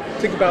doing?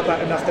 Think about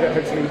that enough that it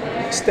hopefully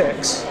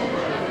sticks.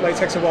 It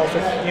takes a while for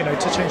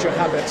to change your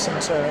habits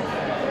and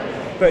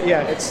but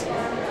it's.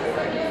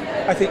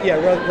 I think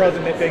rather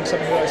than it being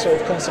something that I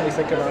sort of constantly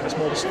think about, it's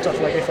more the stuff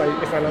if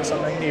I learn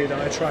something new, then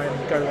I try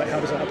and go how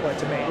does that apply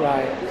to me?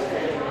 Right.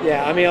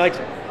 Yeah. I mean,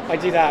 I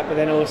do that, but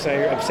then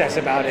also obsess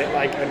about it,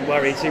 and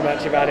worry too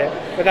much about it.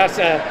 But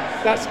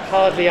that's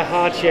hardly a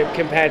hardship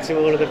compared to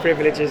all of the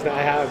privileges that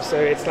I have. So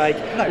it's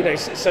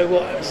so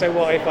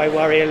what if I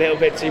worry a little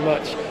bit too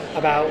much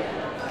about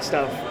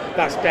stuff?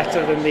 That's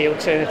better than the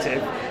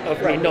alternative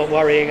of me not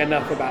worrying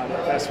enough about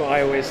it. That's what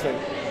I always think,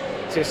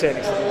 to a certain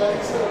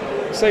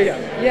extent. So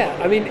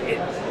I mean,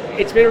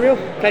 it's been a real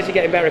pleasure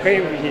getting better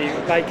acquainted with you.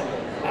 Like,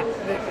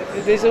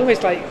 there's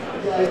almost like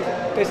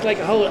there's like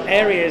whole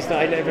areas that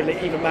I never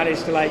even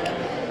managed to like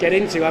get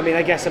into. I mean,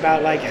 I guess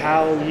about like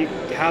how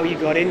you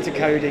got into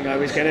coding. I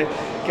was gonna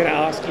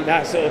ask you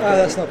that sort of thing.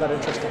 That's not that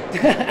interesting.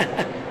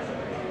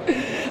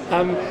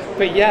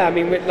 But yeah, I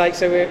mean, we're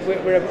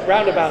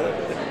around about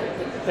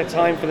the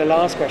time for the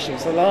last question.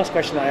 So the last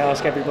question I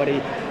ask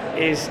everybody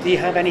is, do you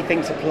have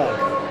anything to plug?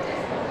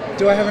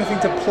 Do I have anything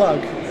to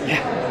plug?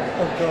 Yeah.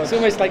 Oh God. It's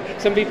almost like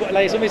some people,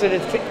 like, it's almost a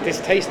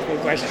distasteful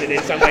question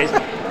in some ways.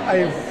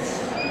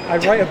 I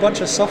write a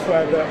bunch of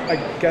software that I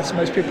guess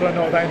most people are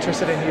not that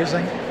interested in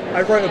using.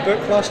 I wrote a book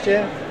last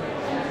year.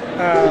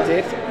 You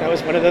did? That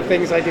was one of the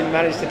things I didn't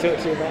manage to talk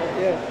to you about.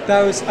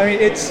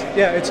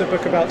 Yeah. It's a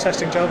book about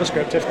testing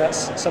JavaScript, if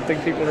that's something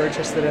people are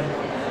interested in.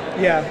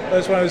 Yeah, that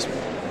was when I was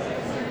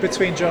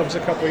between jobs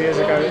a couple of years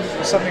ago. It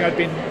was something I'd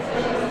been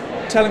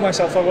telling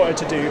myself I wanted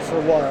to do for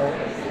a while,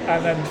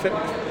 and then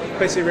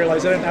basically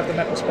realised I didn't have the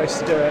mental space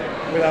to do it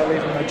without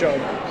leaving my job.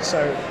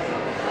 So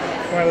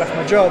when I left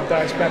my job,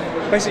 then I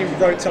basically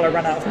wrote till I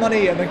ran out of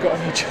money and then got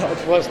a new job.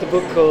 What's the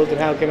book called, and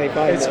how can they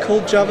find it? It's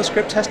called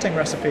JavaScript Testing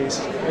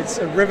Recipes. It's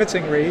a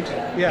riveting read.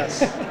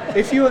 Yes.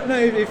 If you are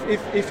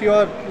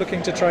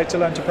looking to try to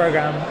learn to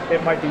program,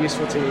 it might be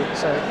useful to you.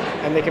 So.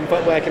 And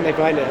where can they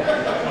find it?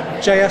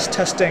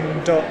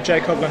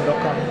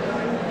 jstesting.jcoglin.com,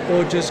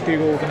 or just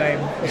Google the name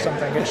or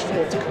something. It should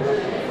ought to come up.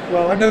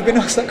 Well, I've never been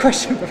asked that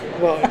question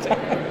before.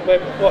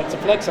 What, to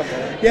plug something?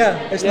 Yeah,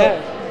 it's not.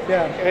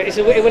 Yeah. It's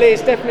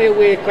definitely a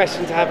weird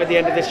question to have at the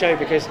end of the show,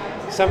 because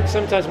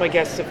sometimes my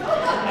guests are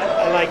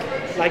like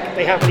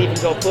they haven't even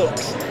got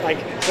books. Like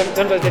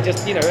sometimes they're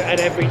just, an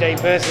everyday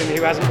person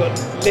who hasn't got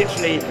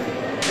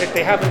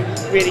they haven't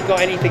really got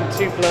anything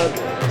to plug.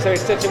 So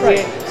it's such a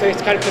weird. So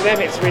it's kind of, for them,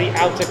 it's really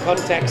out of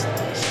context,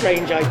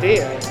 strange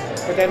idea.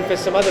 But then for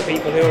some other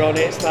people who are on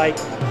it, it's like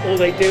all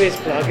they do is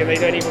plug, and they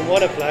don't even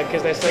want to plug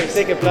because they're so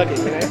sick of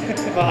plugging.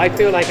 But I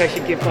feel like I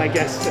should give my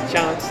guests a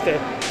chance to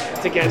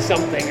get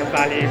something of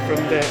value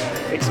from the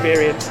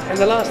experience. And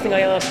the last thing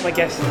I ask my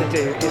guests to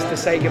do is to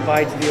say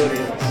goodbye to the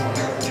audience.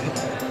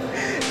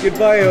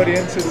 Goodbye,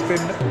 audience. It's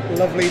been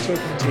lovely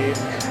talking to you.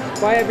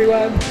 Bye,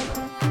 everyone.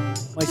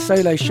 My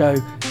solo show,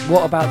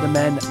 What About the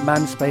Men?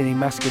 Mansplaining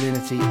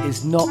Masculinity,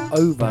 is not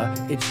over.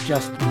 It's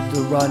just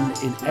the run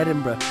in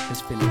Edinburgh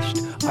has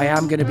finished. I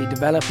am going to be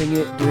developing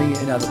it, doing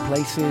it in other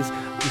places.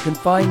 You can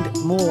find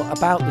more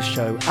about the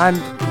show, and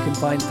you can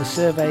find the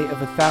survey of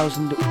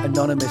 1,000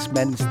 anonymous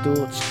men's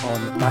thoughts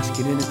on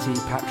masculinity,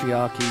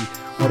 patriarchy,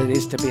 what it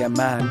is to be a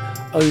man,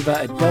 over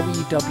at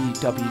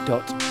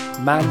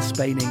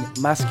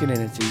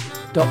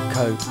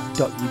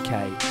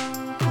www.mansplainingmasculinity.co.uk.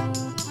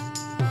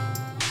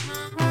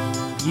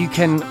 You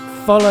can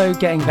follow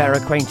Getting Better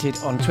Acquainted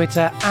on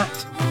Twitter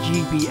at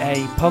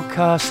GBA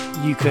Podcast.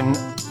 You can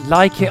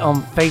like it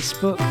on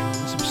Facebook and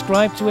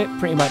subscribe to it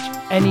pretty much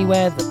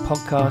anywhere that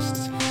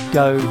podcasts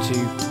go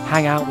to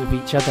hang out with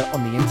each other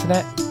on the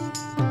internet.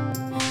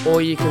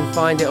 Or you can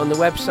find it on the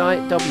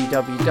website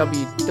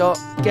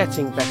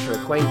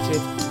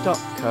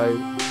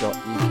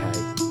www.gettingbetteracquainted.co.uk.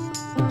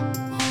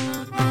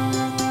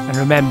 And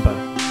remember,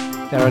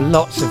 there are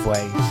lots of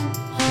ways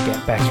to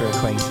get better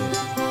acquainted.